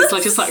fart, it's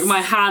like just like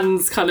my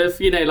hands kind of,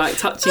 like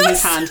touching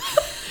his hand.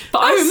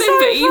 But I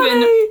remember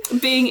even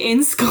being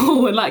in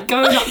school and like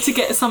going up to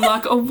get some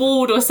like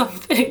award or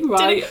something,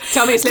 right?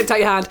 Tell me it slipped out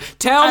your hand.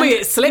 Tell me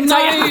it slipped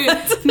out your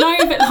hand. No,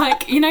 but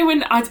like,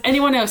 when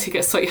anyone else who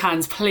gets sweaty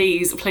hands,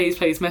 please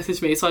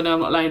message me so I know I'm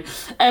not alone.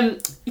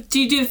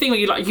 Do you do the thing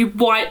where you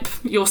wipe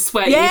your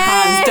sweaty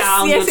hands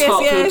down your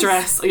top of your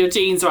dress or your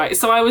jeans, right?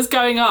 So I was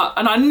going up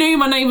and I knew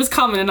my name was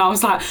coming and I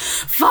was like,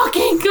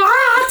 fucking God,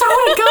 I don't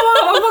want to go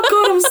up. Oh my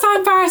God, I'm so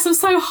embarrassed. I'm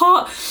so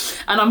hot.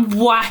 And I'm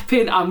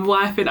wiping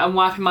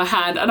my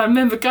hand. And I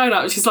remember going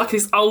up, she's like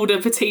this older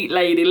petite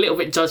lady, a little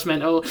bit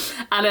judgmental.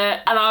 And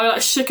I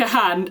like shook her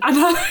hand and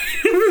I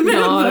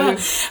remember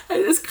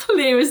as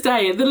clear as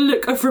day the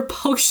look of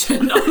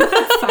repulsion on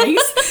her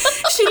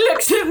face. She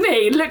looked at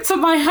me, looked at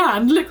my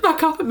hand, looked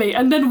back up at me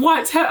and then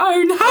wiped her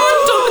own hand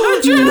on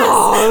her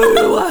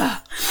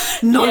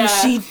dress. No,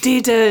 she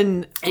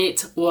didn't.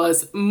 It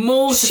was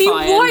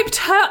mortifying. She wiped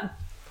her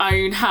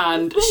own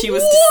hand. She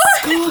was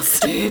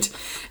disgusted.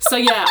 So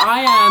yeah,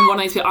 I am one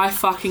of those people. I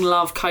fucking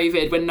love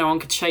COVID when no one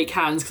could shake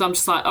hands because I'm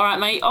just like, all right,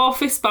 mate,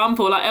 fist bump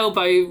or like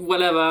elbow,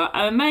 whatever.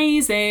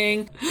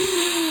 Amazing.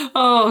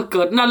 Oh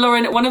God. Now,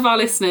 Lauren, one of our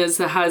listeners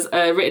has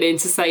written in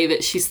to say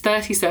that she's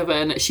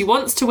 37. She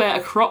wants to wear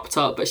a crop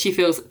top, but she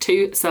feels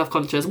too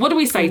self-conscious. What do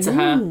we say to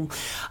her?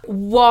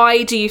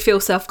 Why do you feel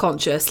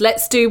self-conscious?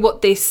 Let's do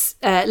what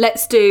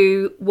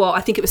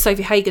I think it was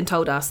Sophie Hagen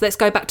told us. Let's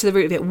go back to the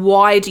root of it.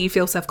 Why do you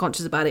feel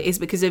self-conscious about it? Is it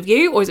because of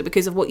you or is it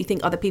because of what you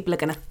think other people are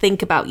going to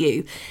think about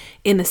you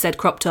in the said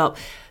crop top?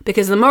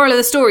 Because the moral of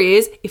the story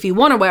is, if you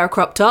want to wear a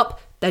crop top,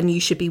 then you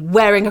should be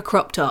wearing a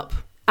crop top.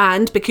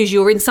 And because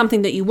you're in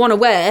something that you want to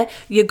wear,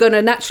 you're going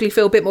to naturally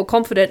feel a bit more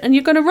confident and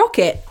you're going to rock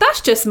it.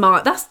 That's just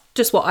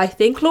what I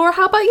think. Laura,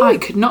 how about you? I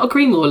could not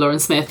agree more, Lauren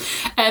Smith.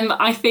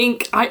 I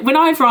think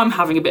whenever I'm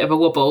having a bit of a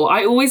wobble,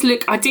 I always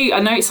look, I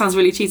know it sounds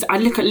really cheesy, I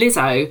look at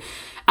Lizzo.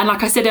 And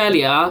like I said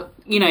earlier,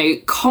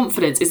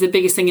 confidence is the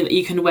biggest thing that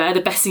you can wear,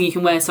 the best thing you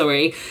can wear,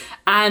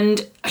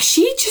 And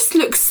she just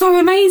looks so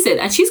amazing.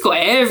 And she's got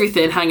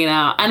everything hanging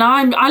out. And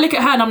I look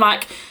at her and I'm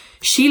like,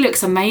 she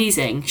looks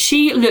amazing.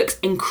 She looks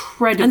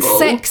incredible. And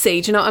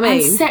sexy, do you know what I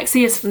mean? And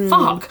sexy as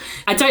fuck.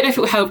 I don't know if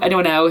it will help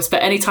anyone else,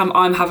 but anytime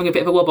I'm having a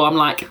bit of a wobble, I'm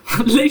like,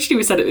 literally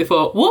we said it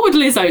before, what would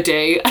Lizzo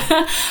do?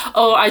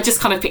 Or I just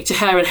kind of picture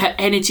her and her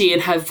energy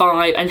and her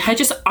vibe and her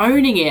just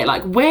owning it.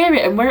 Like, wear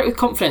it with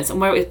confidence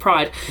and wear it with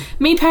pride.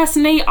 Me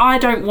personally, I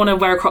don't want to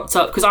wear a crop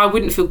top because I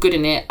wouldn't feel good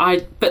in it.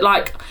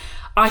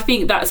 I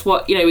think that's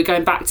what, we're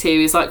going back to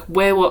is like,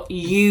 wear what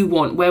you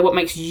want, wear what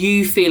makes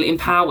you feel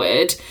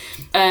empowered.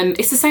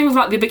 It's the same with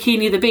like the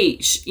bikini of the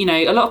beach.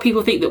 A lot of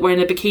people think that wearing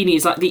a bikini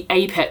is like the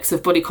apex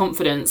of body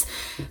confidence.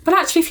 But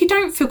actually, if you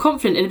don't feel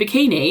confident in a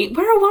bikini,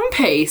 wear a one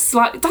piece.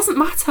 Like, it doesn't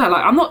matter.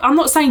 Like, I'm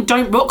not saying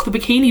don't rock the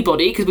bikini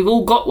body because we've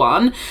all got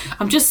one.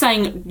 I'm just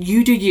saying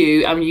you do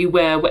you and you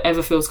wear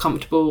whatever feels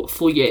comfortable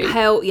for you.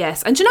 Hell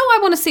yes. And do you know what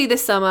I want to see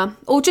this summer,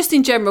 or just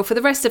in general for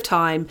the rest of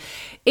time,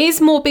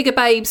 is more bigger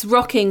babes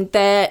rocking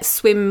their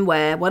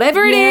swimwear,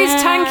 whatever it is,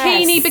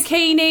 tankini,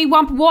 bikini,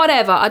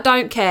 whatever. I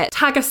don't care.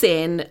 Tag us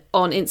in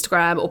on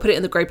Instagram or put it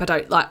in the group.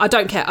 I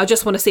don't care. I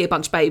just want to see a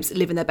bunch of babes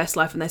living their best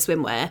life in their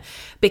swimwear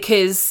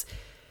because,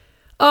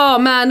 oh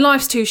man,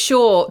 life's too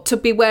short to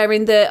be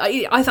wearing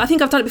I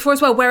think I've done it before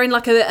as well, wearing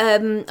like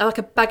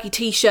a baggy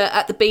t-shirt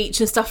at the beach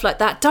and stuff like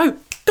that. Don't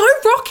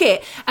rock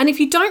it. And if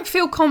you don't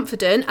feel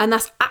confident, and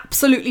that's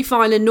absolutely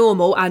fine and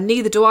normal, and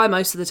neither do I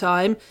most of the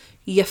time,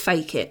 you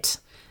fake it.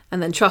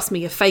 And then trust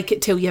me, you fake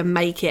it till you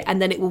make it,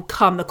 and then it will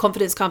come. The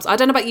confidence comes. I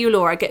don't know about you,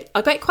 Laura. I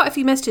get quite a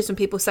few messages from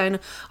people saying,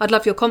 I'd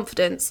love your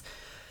confidence.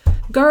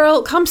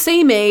 Girl, come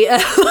see me.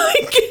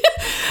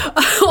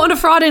 On a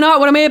Friday night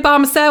when I'm here by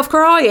myself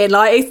crying.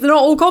 Like, it's not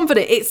all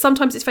confident.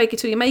 Sometimes it's fake it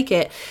till you make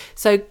it.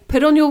 So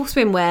put on your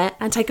swimwear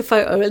and take a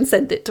photo and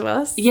send it to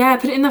us. Yeah,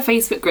 put it in the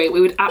Facebook group. We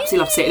would absolutely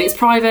love to see it. And it's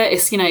private.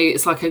 It's,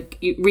 it's like a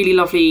really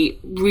lovely,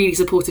 really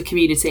supportive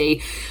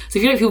community. So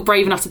if you don't feel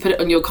brave enough to put it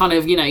on your kind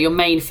of, your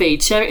main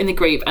feed, share it in the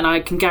group and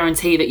I can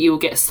guarantee that you will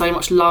get so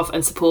much love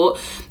and support.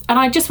 And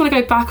I just want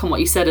to go back on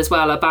what you said as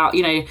well about,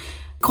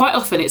 quite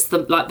often it's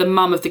the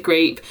mum of the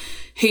group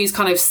who's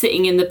kind of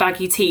sitting in the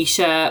baggy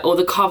t-shirt or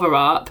the cover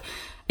up.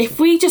 If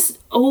we just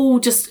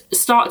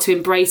start to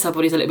embrace our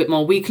bodies a little bit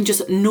more, we can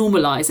just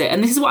normalise it.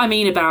 And this is what I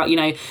mean about,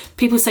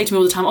 people say to me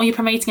all the time, oh, you're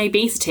promoting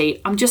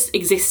obesity. I'm just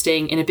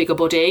existing in a bigger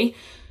body.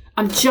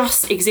 I'm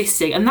just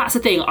existing. And that's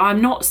the thing.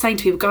 I'm not saying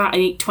to people, go out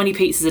and eat 20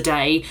 pizzas a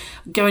day,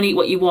 go and eat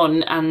what you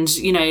want and,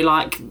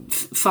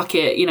 fuck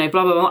it,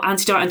 blah, blah, blah,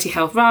 anti-diet,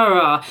 anti-health, rah, rah,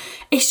 rah.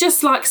 It's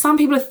just like some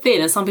people are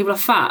thin and some people are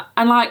fat.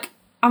 And like,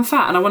 I'm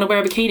fat and I want to wear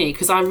a bikini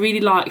because I really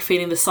like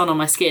feeling the sun on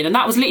my skin. And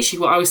that was literally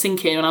what I was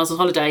thinking when I was on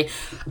holiday.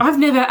 I've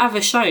never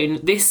ever shown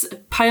this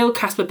pale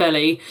Casper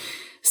belly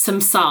some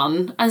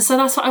sun. And so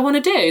that's what I want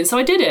to do. And so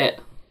I did it.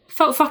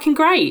 Felt fucking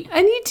great.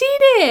 And you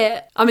did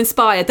it. I'm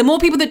inspired. The more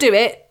people that do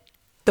it,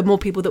 the more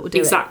people that will do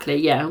exactly,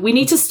 yeah. We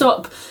need to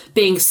stop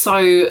being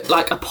so,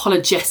 like,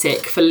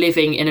 apologetic for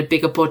living in a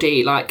bigger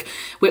body. Like,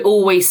 we're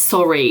always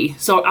sorry.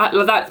 So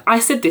I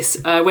said this,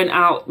 went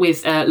out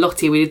with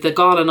Lottie. We did the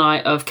gala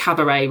night of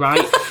Cabaret,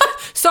 right?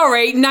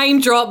 Sorry, name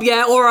drop.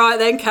 Yeah, all right,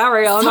 then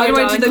carry on. I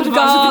went to the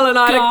gala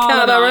night of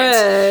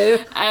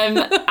Cabaret.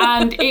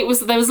 And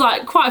there was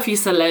like quite a few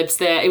celebs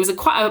there. It was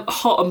quite a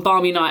hot and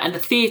balmy night, and the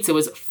theatre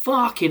was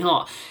fucking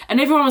hot.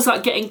 And everyone was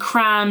like getting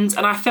crammed,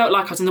 and I felt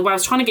like I was in the way. I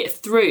was trying to get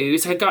through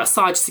so I could go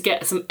outside just to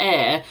get some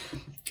air.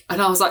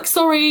 And I was like,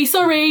 sorry,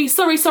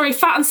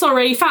 fat and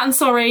sorry.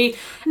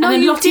 And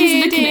then Lottie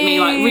was looking at me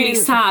like really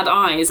sad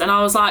eyes, and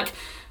I was like,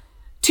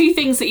 two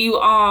things that you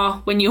are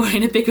when you're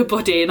in a bigger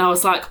body. And I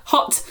was like,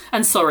 hot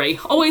and sorry.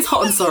 Always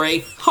hot and sorry.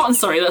 Hot and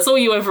sorry. That's all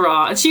you ever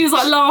are. And she was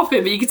like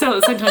laughing, but you could tell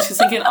at the same time she was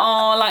thinking,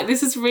 oh, like,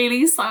 this is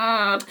really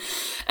sad.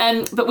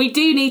 But we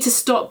do need to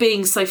stop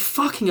being so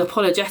fucking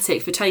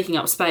apologetic for taking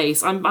up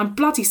space. I'm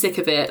bloody sick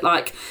of it.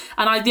 Like,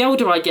 and the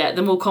older I get,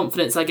 the more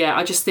confidence I get.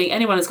 I just think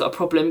anyone who's got a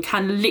problem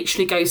can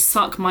literally go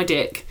suck my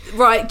dick.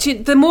 Right.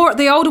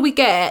 The older we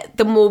get,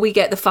 the more we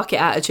get the fuck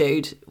it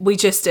attitude. We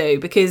just do,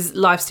 because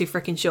life's too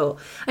freaking short.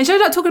 And so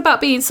like talking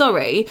about being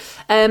sorry,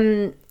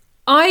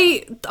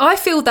 I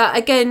feel that,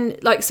 again,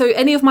 like, so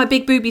any of my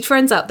big boobied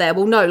friends out there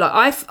will know,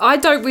 like, I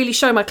don't really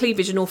show my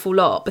cleavage an awful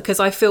lot because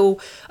I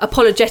feel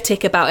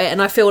apologetic about it, and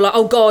I feel like,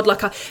 oh God,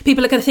 like,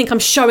 people are going to think I'm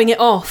showing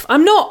it off.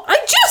 I'm not. I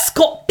just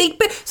got big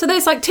boobs. So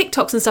there's like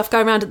TikToks and stuff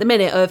going around at the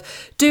minute of,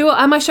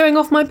 am I showing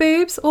off my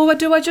boobs, or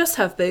do I just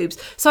have boobs?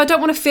 So I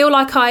don't want to feel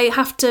like I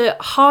have to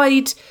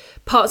hide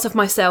parts of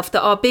myself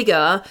that are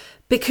bigger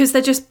because they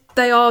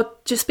are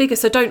just bigger.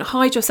 So don't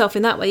hide yourself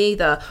in that way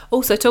either.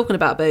 Also, talking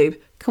about boob,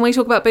 can we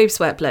talk about boob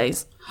sweat,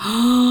 please?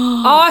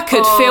 I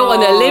could fill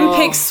an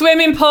Olympic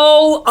swimming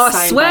pool.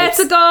 I swear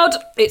to God,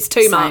 it's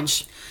too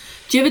much.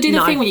 Do you ever do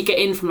the thing when you get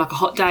in from like a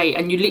hot day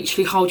and you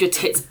literally hold your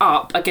tits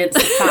up against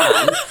the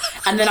fan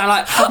and then I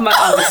like have my,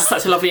 this is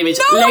such a lovely image,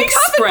 legs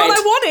spread. But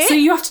I want it. So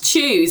you have to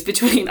choose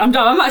between, I'm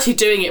actually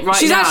doing it right now.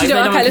 She's actually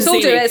doing it. Okay, let's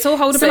all do it. Let's all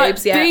hold the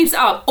boobs, like, boobs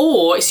up,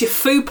 or it's your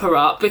fupa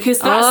up, because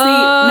that's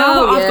now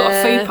that I've got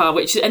a fupa,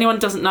 which anyone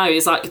doesn't know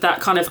is like that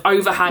kind of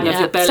overhang of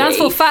your belly. Stands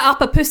for fat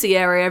upper pussy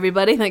area,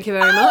 everybody. Thank you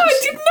very much. I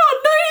did not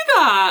know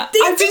that. Did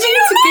you not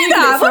know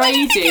that? What did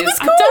you think it was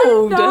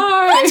called? I don't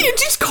know. What did you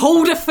just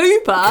called a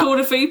fupa? Called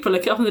a fupa.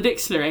 Look it up in the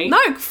dictionary.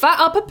 No, fat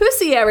upper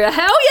pussy area.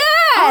 Hell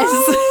yes.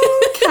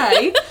 Oh,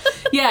 okay.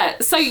 Yeah.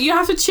 So you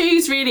have to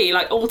choose, really,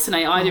 like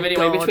alternate either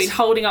between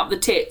holding up the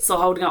tits or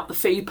holding up the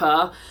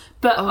fupa.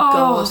 But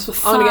God,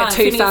 I'm gonna get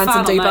two fans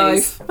and do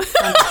both.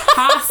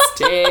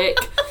 Fantastic.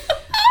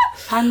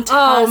 Fantastic.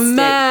 Oh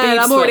man,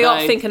 Boob I'm already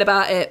sweat, off thinking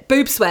about it.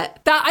 Boob sweat.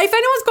 That, if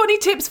anyone's got any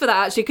tips for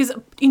that, actually, because,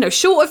 you know,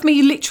 short of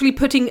me literally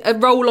putting a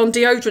roll-on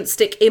deodorant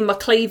stick in my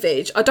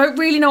cleavage, I don't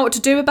really know what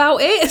to do about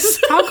it.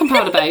 Talcum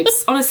powder,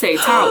 babes. Honestly,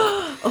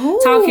 talc.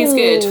 Talc is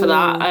good for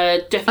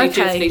that.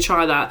 Definitely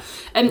try that.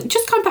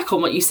 Just going back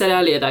on what you said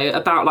earlier, though,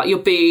 about like your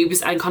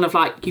boobs and kind of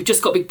like you've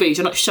just got big boobs,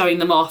 you're not showing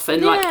them off,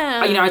 and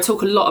like, you know, I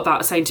talk a lot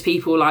about saying to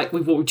people, like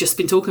we've just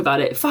been talking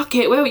about it, fuck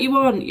it, wear what you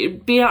want,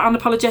 be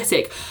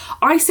unapologetic.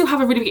 I still have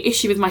a really big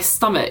issue with my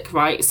stomach,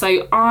 right?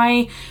 So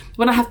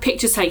when I have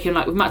pictures taken,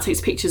 like when Matt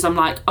takes pictures, I'm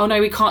like, oh no,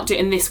 we can't do it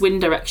in this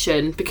wind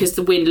direction because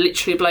the wind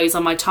literally blows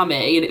on my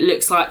tummy and it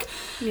looks like...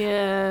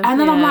 Yeah. And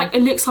then I'm like,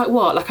 it looks like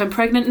what? Like I'm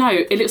pregnant? No,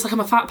 it looks like I'm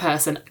a fat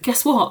person.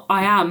 Guess what?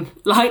 I am.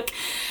 Like,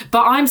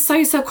 but I'm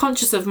so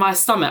self-conscious of my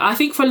stomach. I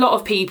think for a lot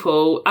of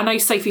people, I know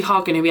Sophie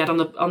Hagen, who we had on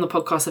the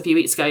podcast a few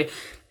weeks ago,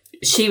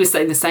 she was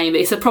saying the same, that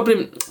it's a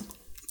problem...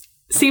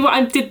 See what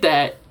I did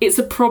there? It's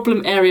a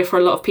problem area for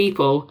a lot of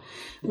people.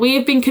 We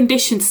have been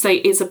conditioned to say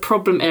it's a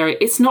problem area.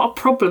 It's not a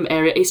problem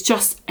area. It's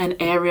just an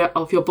area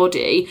of your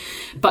body.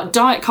 But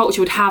diet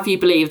culture would have you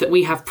believe that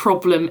we have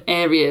problem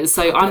areas.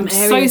 So I'm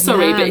so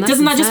sorry, but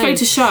doesn't that just go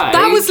to show?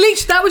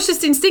 That was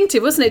just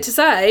instinctive, wasn't it, to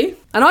say?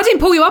 And I didn't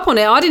pull you up on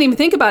it. I didn't even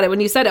think about it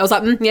when you said it. I was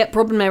like, yeah,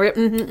 problem area.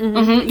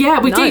 Yeah,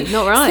 we do.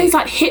 Not right. Things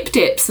like hip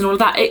dips and all of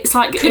that. It's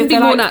like couldn't be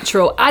more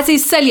natural. As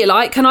is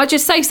cellulite. Can I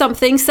just say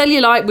something?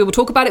 Cellulite, we will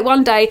talk about it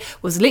one day,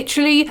 was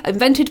literally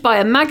invented by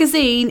a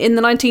magazine in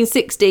the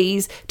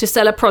 1960s to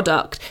sell a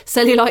product.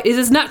 Cellulite is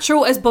as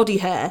natural as body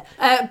hair.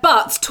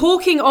 But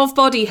talking of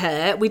body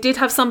hair, we did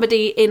have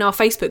somebody in our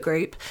Facebook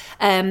group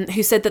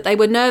who said that they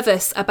were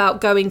nervous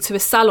about going to a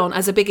salon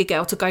as a bigger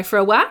girl to go for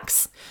a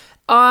wax.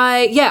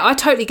 I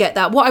totally get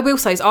that. What I will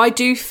say is I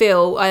do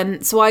feel,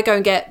 so I go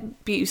and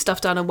get beauty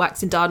stuff done and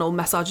waxing done or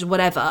massage and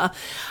whatever,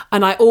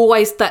 and I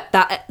always,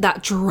 that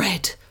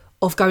dread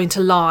of going to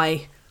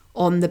lie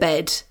on the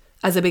bed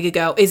as a bigger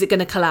girl, is it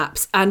going to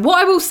collapse? And what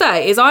I will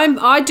say is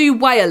I do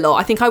weigh a lot.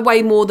 I think I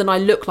weigh more than I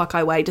look like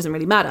I weigh. It doesn't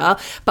really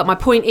matter. But my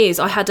point is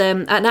I had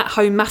an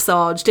at-home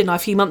massage, didn't I, a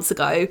few months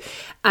ago,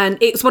 and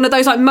it's one of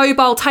those like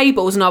mobile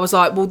tables, and I was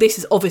like, well, this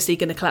is obviously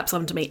going to collapse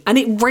under me, and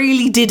it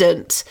really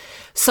didn't.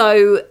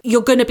 So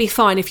you're going to be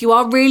fine. If you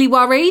are really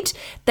worried,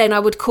 then I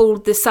would call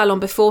the salon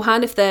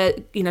beforehand. If they're,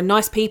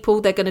 nice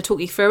people, they're going to talk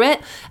you through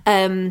it,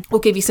 or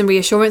give you some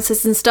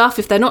reassurances and stuff.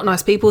 If they're not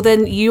nice people,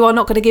 then you are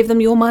not going to give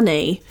them your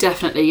money.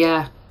 Definitely,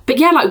 yeah. But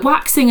yeah, like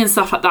waxing and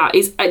stuff like that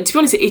is, to be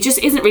honest, it just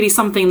isn't really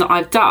something that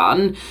I've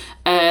done.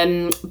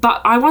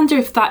 But I wonder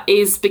if that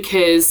is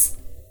because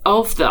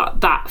of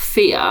that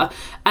fear.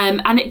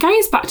 And it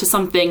goes back to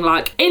something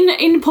like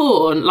in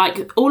porn,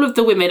 like most of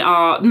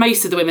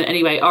the women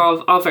anyway,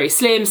 are very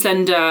slim,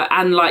 slender,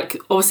 and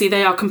like obviously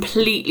they are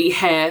completely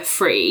hair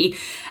free.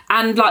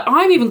 And like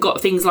I've even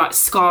got things like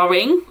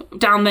scarring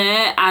down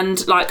there,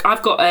 and like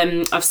I've got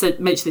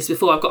mentioned this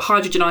before, I've got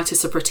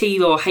hidradenitis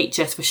suppurativa, or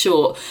HS for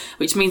short,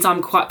 which means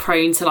I'm quite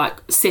prone to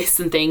like cysts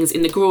and things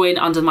in the groin,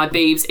 under my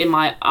boobs, in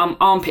my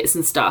armpits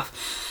and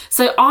stuff.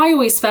 So I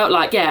always felt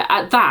like,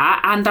 at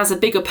that, and as a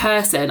bigger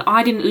person,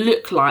 I didn't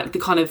look like the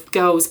kind of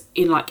girls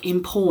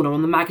in porn or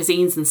on the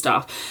magazines and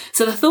stuff.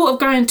 So the thought of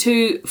going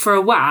for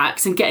a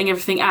wax and getting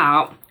everything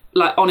out,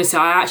 like honestly,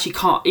 I actually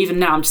can't, even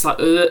now I'm just like,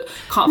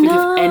 can't think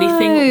of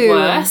anything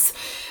worse.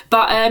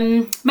 But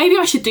maybe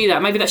I should do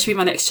that. Maybe that should be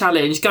my next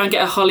challenge. Go and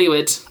get a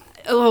Hollywood.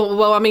 Oh,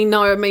 well,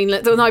 no,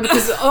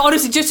 because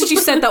honestly, just as you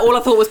said that, all I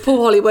thought was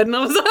Paul Hollywood, and I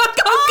was like,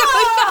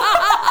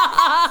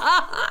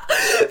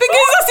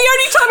 because that's the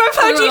only time I've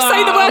heard you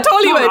say the word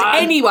Hollywood.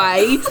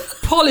 Anyway,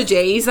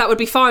 apologies, that would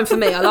be fine for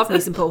me. I love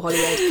me some Paul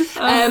Hollywood.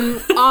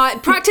 I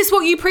practice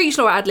what you preach,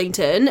 Laura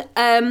Adlington.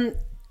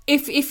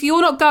 If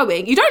you're not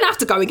going, you don't have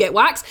to go and get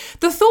waxed.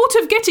 The thought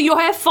of getting your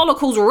hair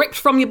follicles ripped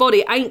from your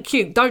body ain't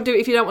cute. Don't do it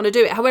if you don't want to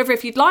do it. However,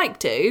 if you'd like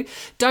to,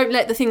 don't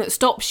let the thing that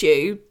stops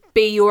you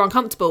be you're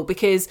uncomfortable,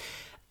 because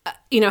a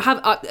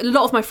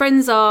lot of my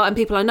friends and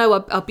people I know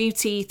are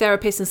beauty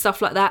therapists and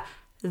stuff like that.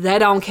 They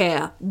don't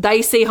care.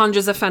 They see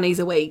hundreds of fannies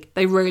a week.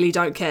 They really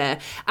don't care.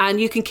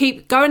 And you can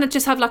keep going and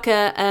just have like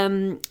a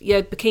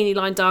bikini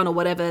line done, or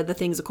whatever the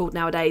things are called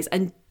nowadays,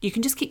 and you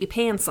can just keep your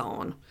pants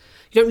on.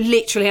 You don't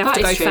literally have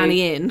to go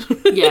fanny in.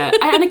 Yeah.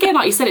 And again,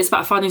 like you said, it's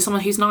about finding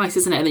someone who's nice,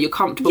 isn't it? And that you're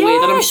comfortable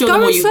with. And I'm sure the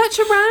more you search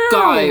around.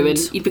 Go and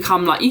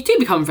you do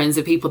become friends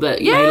with people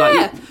that,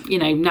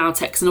 now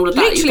text and all of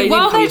that. Literally,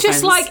 while they're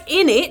just like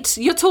in it,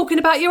 you're talking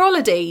about your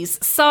holidays.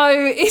 So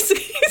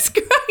it's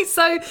great.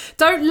 So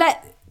don't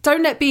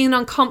let being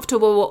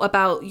uncomfortable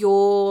about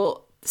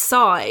your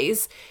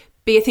size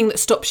be a thing that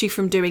stops you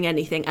from doing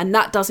anything. And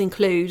that does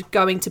include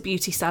going to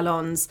beauty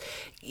salons.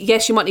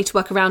 Yes, you might need to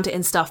work around it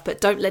and stuff, but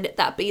don't let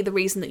that be the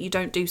reason that you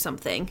don't do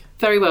something.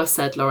 Very well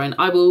said, Lauren.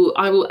 I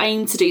will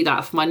aim to do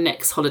that for my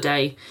next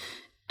holiday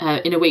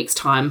in a week's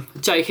time.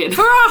 Joking.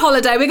 For our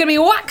holiday, we're going to be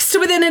waxed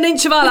within an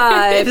inch of our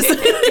lives.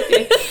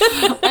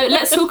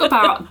 Let's talk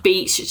about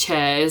beach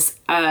chairs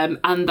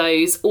and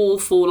those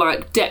awful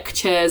like deck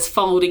chairs,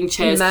 folding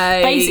chairs.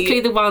 Mate. Basically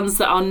the ones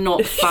that are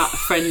not fat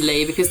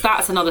friendly, because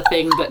that's another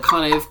thing that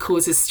kind of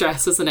causes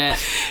stress, doesn't it?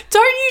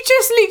 Don't you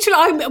just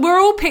literally, we're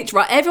all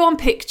everyone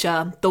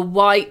picture the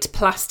white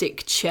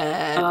plastic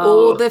chair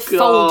or the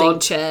folding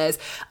chairs,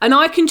 and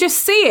I can just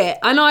see it,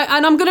 and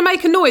I'm going to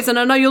make a noise, and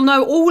I know you'll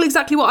know all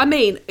exactly what I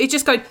mean. It's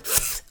just going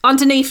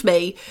underneath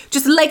me,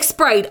 just leg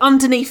sprayed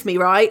underneath me,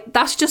 right?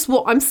 That's just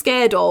what I'm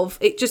scared of.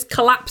 It just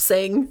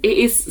collapsing. It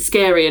is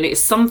scary, and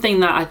it's something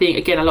that I think,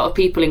 again, a lot of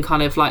people in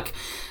kind of like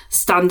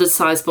standard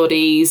size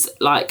bodies,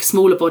 like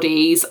smaller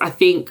bodies, I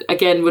think,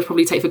 again, would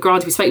probably take for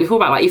granted. We spoke before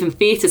about like even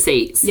theatre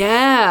seats.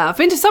 Yeah, I've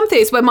been to some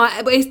theatres where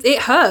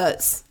it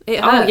hurts. It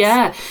hurts. Oh,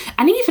 yeah.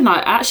 And even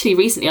like actually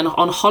recently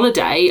on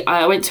holiday,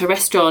 I went to a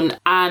restaurant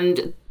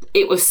and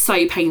it was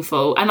so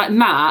painful. And like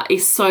Matt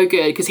is so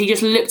good, because he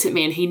just looked at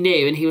me and he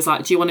knew, and he was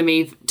like, do you want to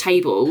move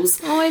tables?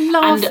 Oh, I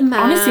love and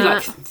Matt. Honestly,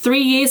 like 3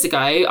 years ago,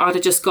 I'd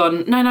have just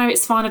gone, no,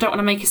 it's fine, I don't want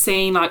to make a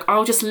scene, like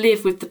I'll just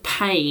live with the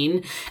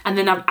pain and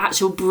then have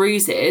actual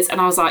bruises.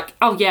 And I was like,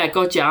 oh yeah,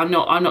 God, yeah, I'm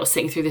not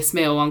sitting through this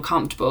meal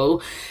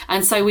uncomfortable.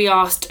 And so we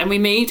asked and we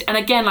moved. And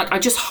again, like I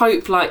just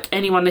hope like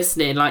anyone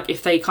listening, like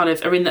if they kind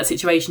of are in that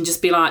situation,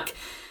 just be like,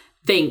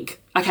 think,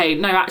 okay,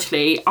 no,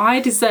 actually, I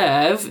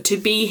deserve to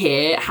be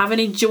here, have an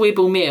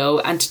enjoyable meal,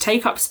 and to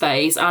take up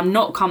space. I'm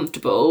not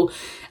comfortable.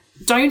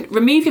 Don't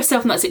remove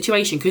yourself from that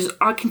situation, because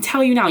I can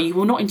tell you now, you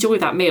will not enjoy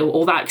that meal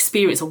or that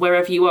experience or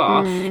wherever you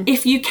are.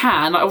 If you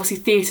can, like obviously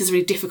theatre's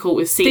really difficult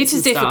with seats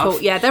and stuff. Theatre's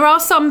difficult, yeah. There are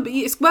some,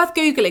 it's worth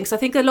Googling, because I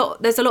think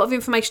there's a lot of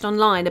information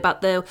online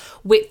about the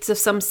widths of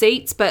some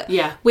seats, but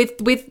yeah, with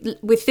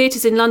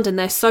theatres in London,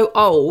 they're so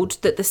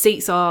old that the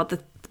seats are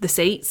the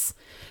seats.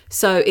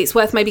 So it's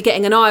worth maybe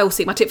getting an aisle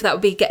seat. My tip for that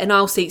would be get an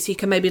aisle seat, so you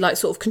can maybe like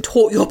sort of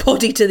contort your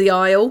body to the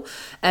aisle.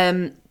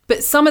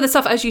 But some of the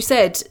stuff, as you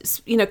said,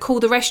 call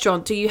the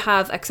restaurant. Do you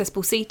have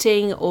accessible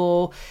seating?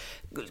 Or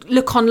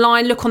look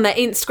online, look on their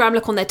Instagram,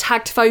 look on their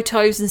tagged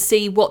photos and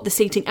see what the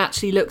seating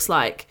actually looks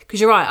like.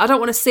 Because you're right, I don't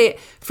want to sit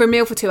for a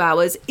meal for 2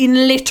 hours in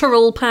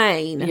literal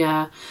pain.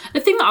 Yeah. The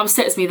thing that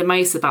upsets me the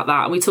most about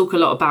that, and we talk a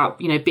lot about,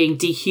 being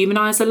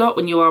dehumanised a lot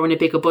when you are in a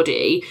bigger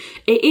body,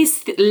 it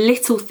is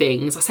little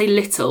things. I say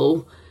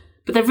little,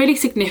 but they're really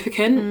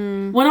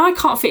significant. When I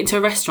can't fit into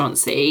a restaurant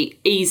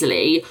seat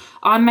easily,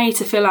 I'm made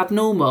to feel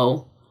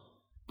abnormal.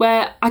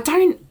 where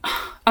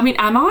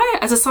am I,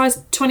 as a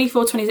size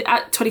 24,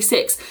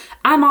 26,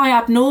 am I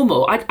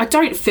abnormal? I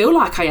don't feel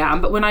like I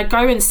am, but when I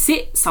go and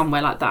sit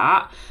somewhere like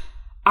that,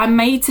 I'm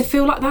made to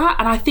feel like that.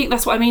 And I think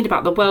that's what I mean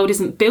about the world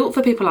isn't built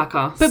for people like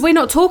us. But we're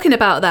not talking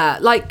about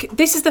that. Like,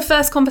 this is the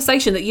first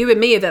conversation that you and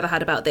me have ever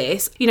had about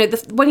this. You know,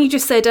 when you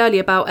just said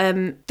earlier about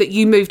that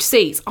you moved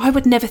seats, I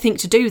would never think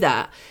to do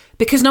that,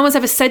 because no one's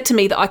ever said to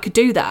me that I could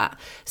do that.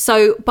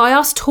 So by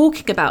us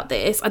talking about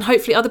this, and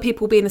hopefully other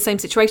people will be in the same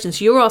situation,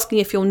 so you're asking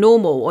if you're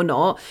normal or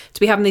not to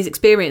be having these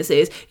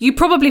experiences, you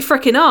probably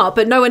freaking are,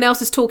 but no one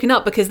else is talking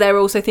up because they're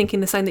also thinking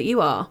the same that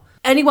you are.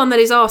 Anyone that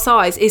is our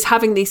size is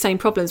having these same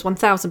problems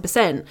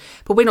 1000%,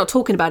 but we're not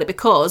talking about it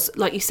because,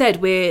 like you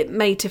said, we're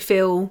made to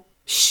feel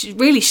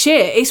really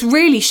shit. It's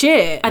really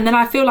shit. And then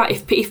I feel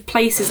like if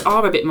places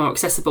are a bit more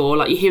accessible,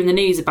 like you hear in the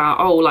news about,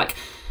 like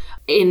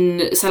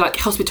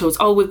hospitals,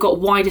 we've got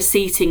wider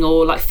seating,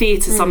 or like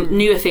theatres, some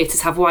newer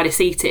theatres have wider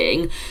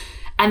seating.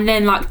 And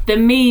then like the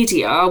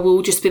media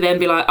will just be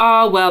like,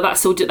 oh, well,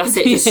 that's it,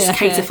 just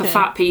cater for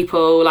fat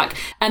people. Like,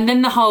 and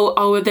then the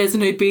whole, there's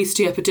an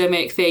obesity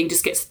epidemic thing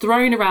just gets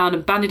thrown around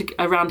and bandied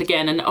around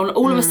again. And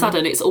all of a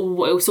sudden it's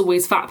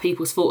always fat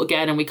people's fault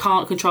again, and we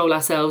can't control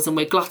ourselves, and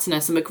we're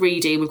gluttonous and we're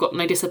greedy, and we've got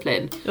no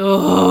discipline.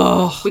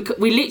 Oh.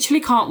 We literally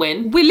can't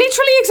win. We're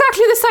literally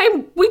exactly the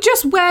same. We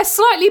just wear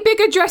slightly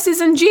bigger dresses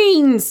and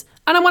jeans.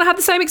 And I want to have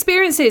the same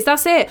experiences.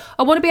 That's it.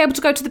 I want to be able to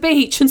go to the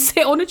beach and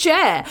sit on a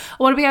chair. I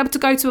want to be able to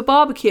go to a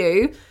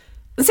barbecue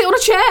and sit on a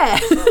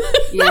chair.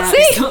 That's it.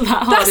 It's not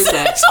that hard, is it?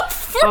 It's not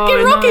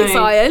freaking rocket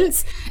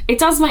science. It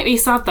does make me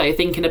sad, though,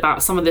 thinking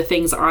about some of the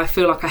things that I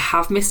feel like I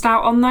have missed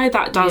out on, though.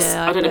 That does,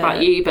 I don't know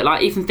about you, but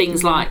like even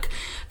things like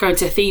going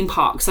to a theme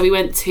park. So we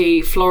went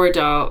to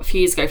Florida a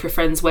few years ago for a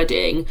friend's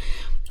wedding.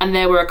 And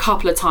there were a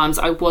couple of times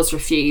I was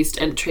refused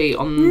entry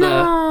on the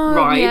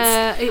rides.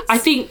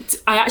 Yeah,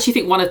 I actually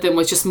think one of them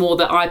was just more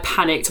that I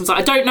panicked. I was like,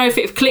 I don't know if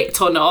it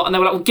clicked or not. And they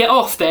were like, well, get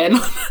off then.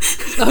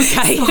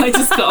 Okay. So I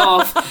just got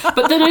off.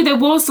 But then there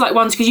was like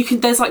ones, because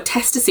there's like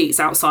tester seats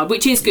outside,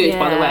 which is good,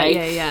 by the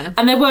way. Yeah.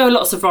 And there were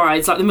lots of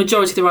rides, like the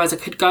majority of the rides I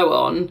could go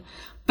on.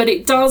 But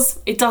it does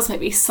make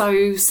me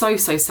so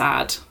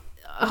sad.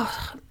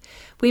 Oh,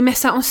 we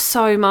miss out on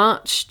so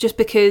much just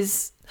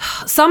because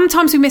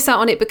sometimes we miss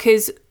out on it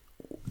because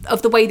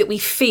of the way that we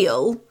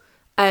feel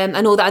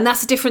and all that, and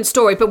that's a different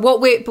story. But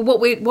what you're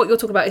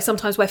talking about is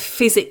sometimes where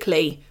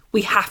physically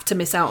we have to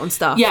miss out on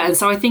stuff. Yeah, and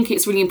so I think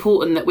it's really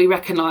important that we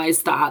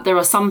recognise that there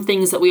are some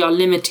things that we are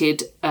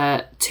limited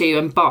to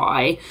and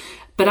by.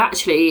 But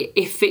actually,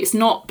 if it's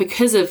not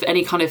because of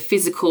any kind of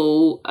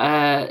physical,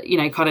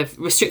 kind of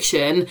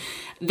restriction,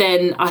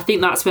 then I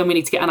think that's when we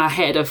need to get in our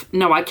head of,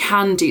 no, I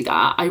can do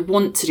that, I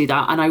want to do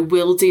that, and I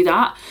will do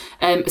that.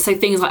 So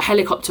things like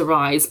helicopter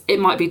rides, it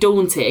might be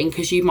daunting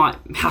because you might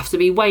have to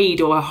be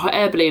weighed or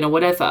air balloon or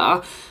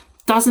whatever.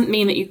 Doesn't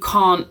mean that you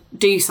can't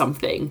do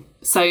something.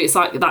 So it's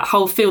like that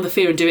whole feel the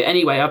fear and do it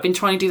anyway. I've been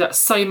trying to do that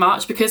so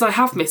much because I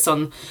have missed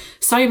on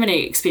so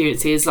many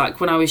experiences like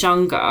when I was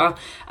younger,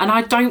 and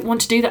I don't want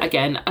to do that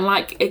again. And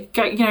like,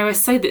 I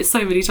say this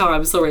so many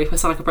times, sorry if I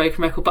sound like a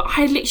broken record, but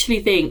I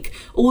literally think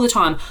all the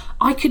time,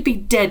 I could be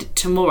dead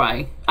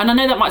tomorrow. And I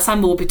know that might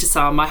sound morbid to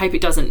some, I hope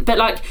it doesn't, but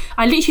like,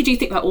 I literally do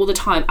think that all the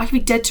time. I could be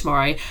dead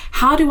tomorrow.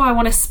 How do I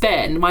want to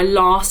spend my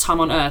last time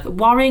on earth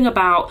worrying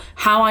about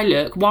how I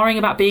look, worrying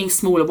about being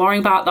smaller,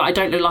 worrying about that I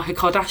don't look like a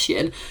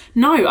Kardashian?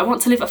 No, I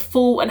want to live a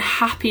full and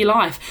happy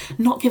life,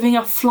 not giving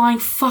a flying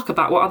fuck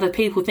about what other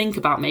people think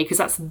about me, because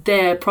that's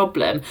their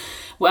problem.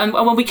 And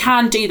when we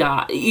can do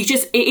that,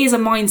 it is a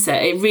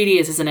mindset. It really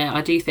is, isn't it?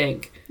 I do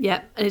think.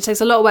 Yeah, and it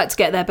takes a lot of work to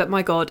get there, but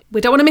my God,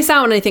 we don't want to miss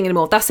out on anything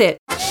anymore. That's it.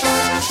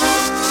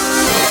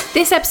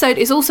 This episode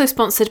is also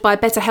sponsored by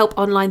BetterHelp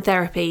Online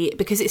Therapy,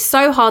 because it's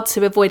so hard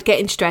to avoid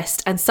getting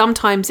stressed, and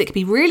sometimes it can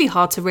be really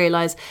hard to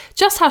realise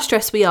just how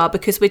stressed we are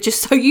because we're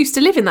just so used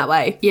to living that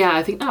way. Yeah,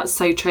 I think that's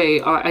so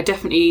true. I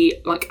definitely,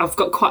 I've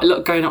got quite a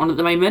lot going on at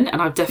the moment, and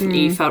I've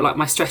definitely felt like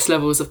my stress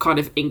levels have kind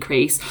of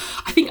increased.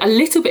 I think a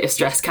little bit of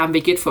stress can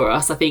be good for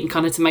us, I think,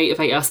 kind of to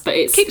motivate us, but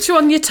it's... Keeps you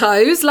on your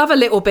toes, love a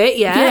little bit,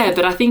 yeah. Yeah,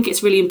 but I think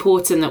it's really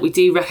important that we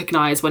do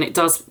recognise when it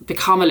does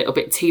become a little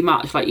bit too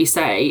much, like you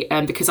say,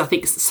 because I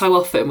think so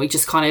often we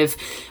just kind of,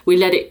 we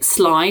let it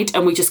slide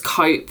and we just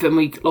cope, and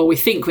we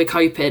think we're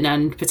coping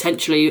and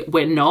potentially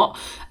we're not.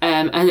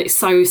 And it's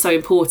so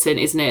important,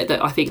 isn't it,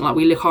 that I think like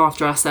we look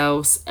after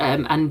ourselves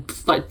and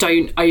like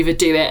don't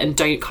overdo it and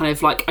don't kind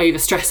of like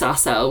overstress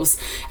ourselves,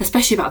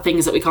 especially about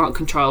things that we can't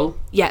control.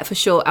 Yeah, for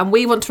sure. And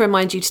we want to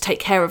remind you to take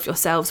care of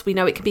yourselves. We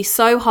know it can be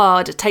so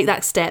hard to take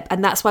that step,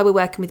 and that's why we're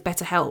working with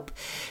BetterHelp.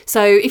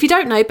 So if you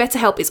don't know,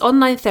 BetterHelp is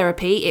online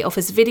therapy. It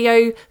offers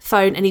video,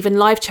 phone and even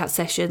live chat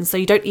sessions, so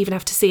you don't even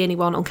have to see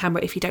anyone on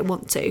camera if you don't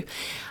want to.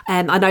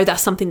 I know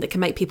that's something that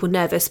can make people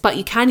nervous, but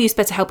you can use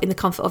BetterHelp in the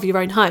comfort of your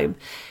own home.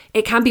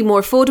 It can be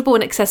more affordable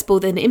and accessible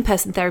than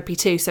in-person therapy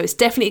too, so it's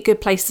definitely a good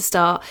place to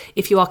start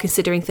if you are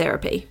considering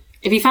therapy.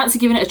 If you fancy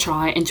giving it a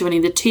try and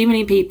joining the 2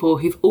 million people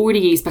who've already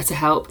used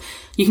BetterHelp,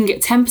 you can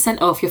get 10%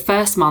 off your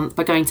first month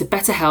by going to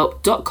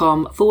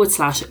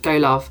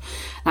betterhelp.com/golove.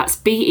 That's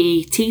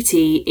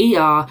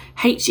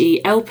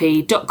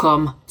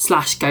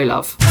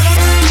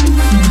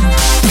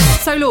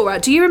BETTERHELP.com/golove. So Laura,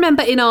 do you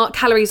remember in our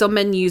Calories on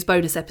Menus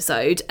bonus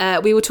episode,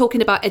 we were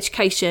talking about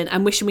education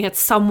and wishing we had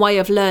some way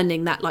of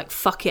learning that like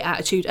fuck it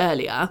attitude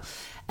earlier?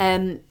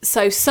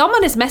 So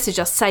someone has messaged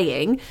us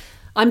saying,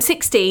 I'm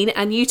 16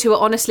 and you two are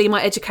honestly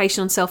my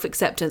education on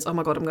self-acceptance. Oh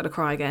my God, I'm going to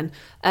cry again.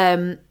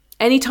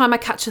 Anytime I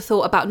catch a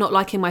thought about not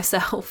liking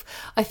myself,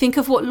 I think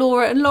of what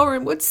Laura and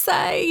Lauren would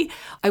say.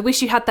 I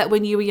wish you had that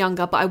when you were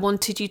younger, but I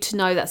wanted you to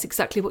know that's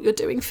exactly what you're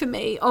doing for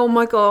me. Oh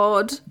my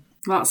God.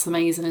 That's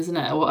amazing, isn't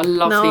it? What a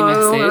lovely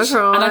message.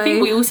 And I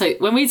think we also,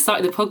 when we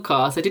started the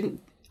podcast, I didn't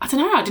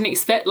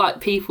expect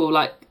like people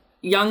like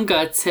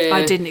younger to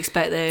I didn't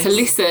expect this to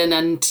listen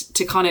and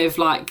to kind of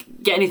like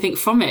get anything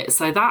from it.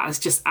 So that has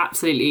just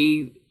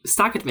absolutely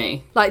staggered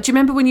me. Like, do you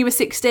remember when you were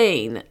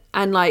 16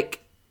 and like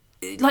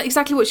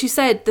exactly what she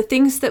said, the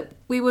things that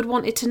we would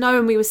wanted to know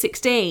when we were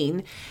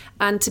 16,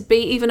 and to be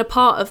even a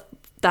part of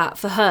that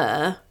for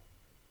her?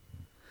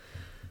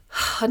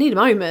 I need a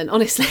moment,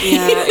 honestly.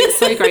 Yeah, it's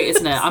so great,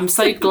 isn't it? I'm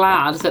so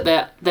glad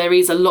that there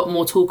is a lot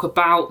more talk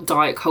about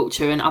diet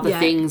culture and other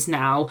things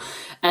now.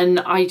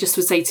 And I just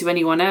would say to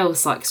anyone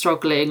else like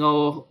struggling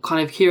or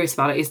kind of curious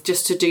about it is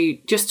just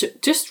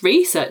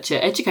research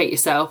it, educate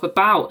yourself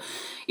about.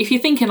 If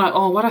you're thinking like,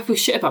 oh, why do I feel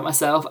shit about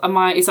myself?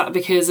 Is that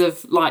because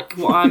of like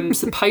what I'm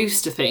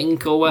supposed to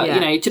think or what, do you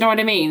know what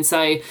I mean?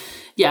 So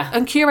yeah.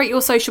 And curate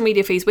your social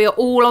media feeds. We are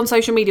all on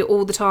social media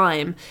all the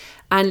time.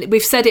 And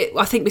we've said it,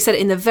 I think we said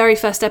it in the very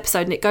first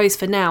episode, and it goes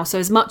for now. So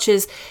as much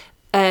as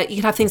you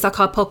can have things like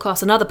our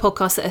podcast and other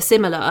podcasts that are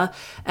similar,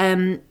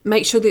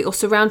 make sure that you're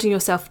surrounding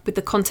yourself with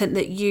the content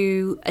that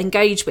you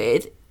engage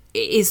with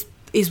is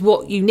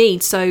what you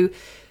need. So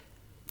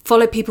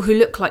follow people who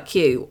look like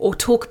you or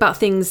talk about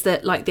things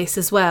that like this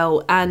as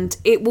well. And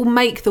it will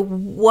make the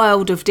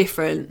world of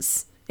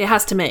difference. It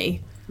has to me.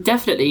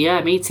 Definitely,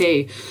 yeah, me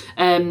too.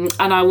 And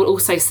I will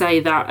also say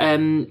that,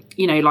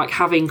 like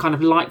having kind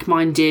of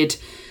like-minded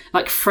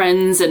like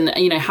friends and,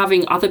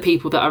 having other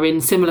people that are in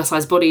similar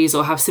sized bodies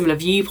or have similar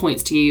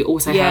viewpoints to you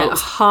also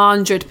helps.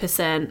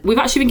 100%. We've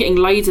actually been getting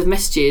loads of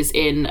messages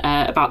in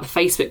about the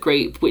Facebook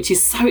group, which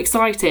is so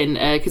exciting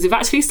because we've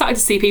actually started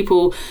to see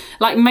people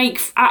like make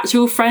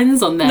actual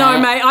friends on there. No,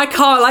 mate, I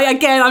can't. Like,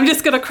 again, I'm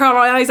just going to cry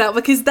my eyes out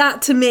because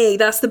that, to me,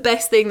 that's the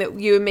best thing that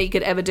you and me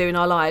could ever do in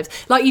our lives.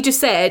 Like you just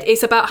said,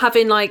 it's about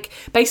having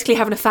basically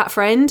having a fat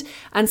friend,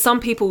 and some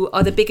people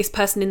are the biggest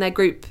person in their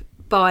group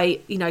by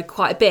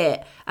quite a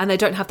bit, and they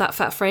don't have that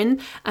fat friend,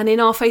 and in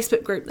our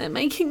Facebook group they're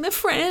making the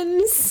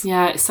friends.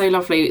 Yeah, it's so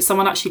lovely.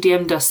 Someone actually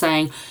DM'd us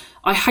saying,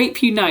 I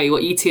hope you know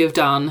what you two have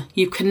done.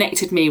 You've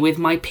connected me with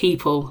my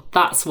people.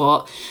 That's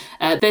what.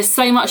 There's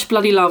so much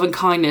bloody love and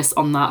kindness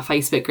on that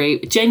Facebook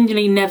group.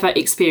 Genuinely never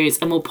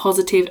experienced a more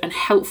positive and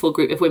helpful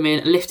group of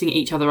women lifting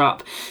each other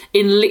up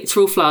in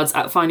literal floods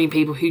at finding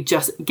people who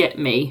just get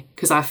me,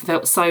 because I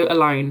felt so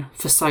alone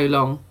for so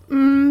long.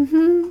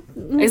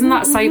 Isn't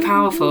that so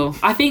powerful?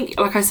 I think,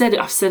 like I said,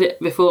 I've said it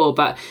before,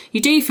 but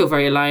you do feel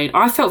very alone.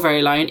 I felt very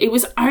alone. It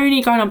was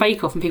only going on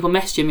Bake Off and people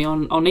messaging me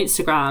on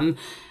Instagram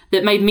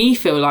that made me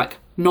feel like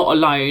not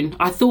alone.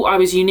 I thought I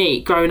was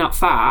unique growing up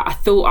fat. I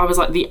thought I was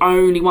like the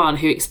only one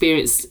who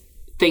experienced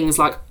things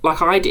like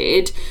I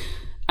did.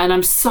 And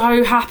I'm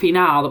so happy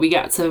now that we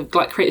get to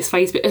like create this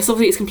Facebook.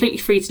 It's completely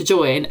free to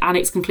join and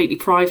it's completely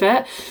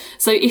private.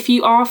 So if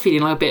you are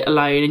feeling like a bit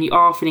alone and you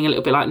are feeling a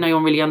little bit like no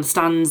one really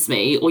understands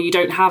me, or you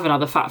don't have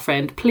another fat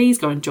friend, please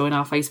go and join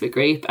our Facebook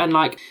group and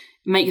like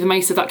make the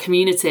most of that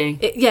community.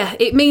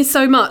 It means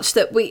so much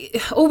that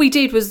all we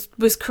did was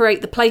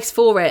create the place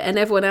for it, and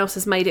everyone else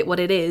has made it what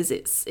it is.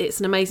 It's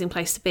an amazing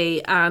place to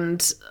be,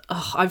 and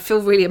I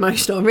feel really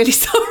emotional. I'm really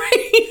sorry.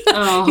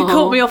 Oh. You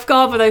caught me off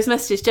guard with those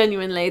messages.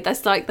 Genuinely, yep.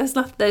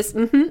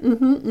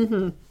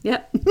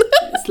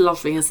 It's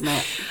lovely, isn't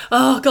it?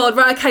 Oh God,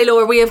 right, okay,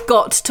 Laura, we have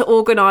got to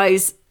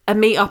organise a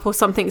meet up or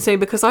something soon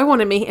because I want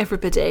to meet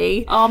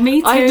everybody. Oh,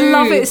 me too. I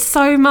love it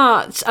so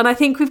much, and I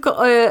think we've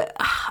got to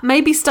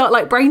maybe start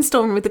like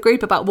brainstorming with the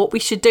group about what we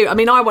should do. I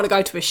mean, I want to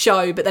go to a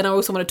show, but then I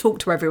also want to talk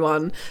to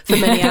everyone for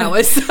many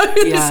hours, so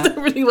it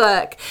doesn't really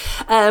work.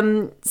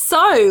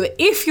 So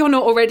if you're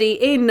not already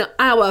in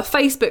our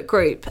Facebook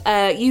group,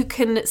 you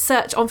can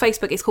search on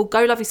Facebook. It's called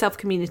Go Love Yourself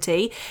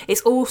Community.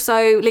 It's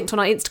also linked on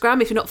our Instagram.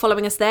 If you're not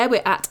following us there,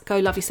 we're at Go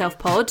Love Yourself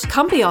Pod.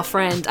 Come be our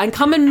friend and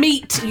come and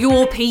meet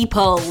your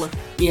people.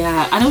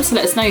 Yeah, and also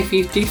let us know if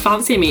you do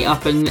fancy a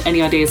meet-up and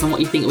any ideas on what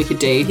you think we could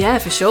do. Yeah,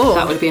 for sure.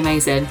 That would be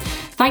amazing.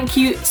 Thank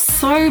you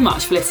so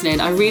much for listening.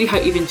 I really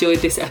hope you've enjoyed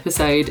this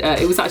episode.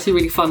 It was actually a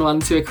really fun one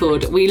to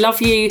record. We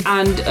love you,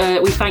 and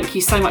we thank you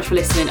so much for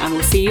listening, and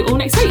we'll see you all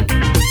next week.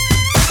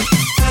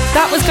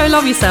 That was Go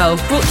Love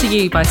Yourself, brought to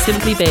you by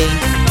Simply Be.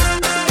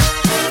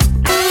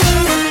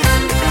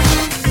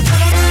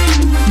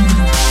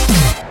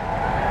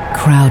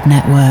 Crowd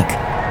Network,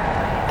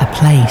 a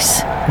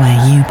place where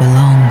you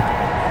belong.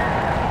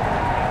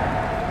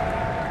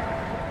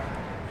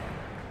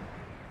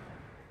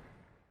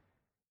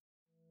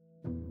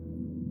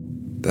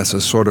 There's a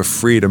sort of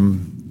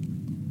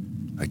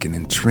freedom, like an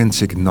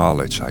intrinsic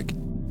knowledge, like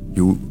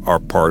you are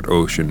part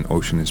ocean,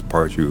 ocean is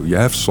part you. You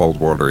have salt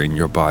water in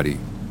your body.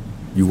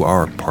 You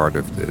are part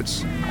of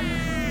this.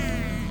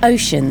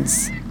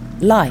 Oceans,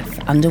 life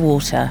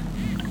underwater.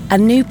 A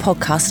new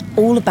podcast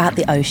all about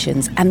the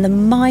oceans and the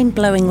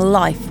mind-blowing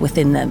life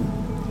within them.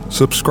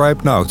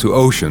 Subscribe now to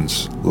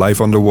Oceans,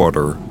 Life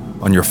Underwater,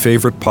 on your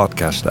favorite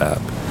podcast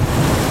app.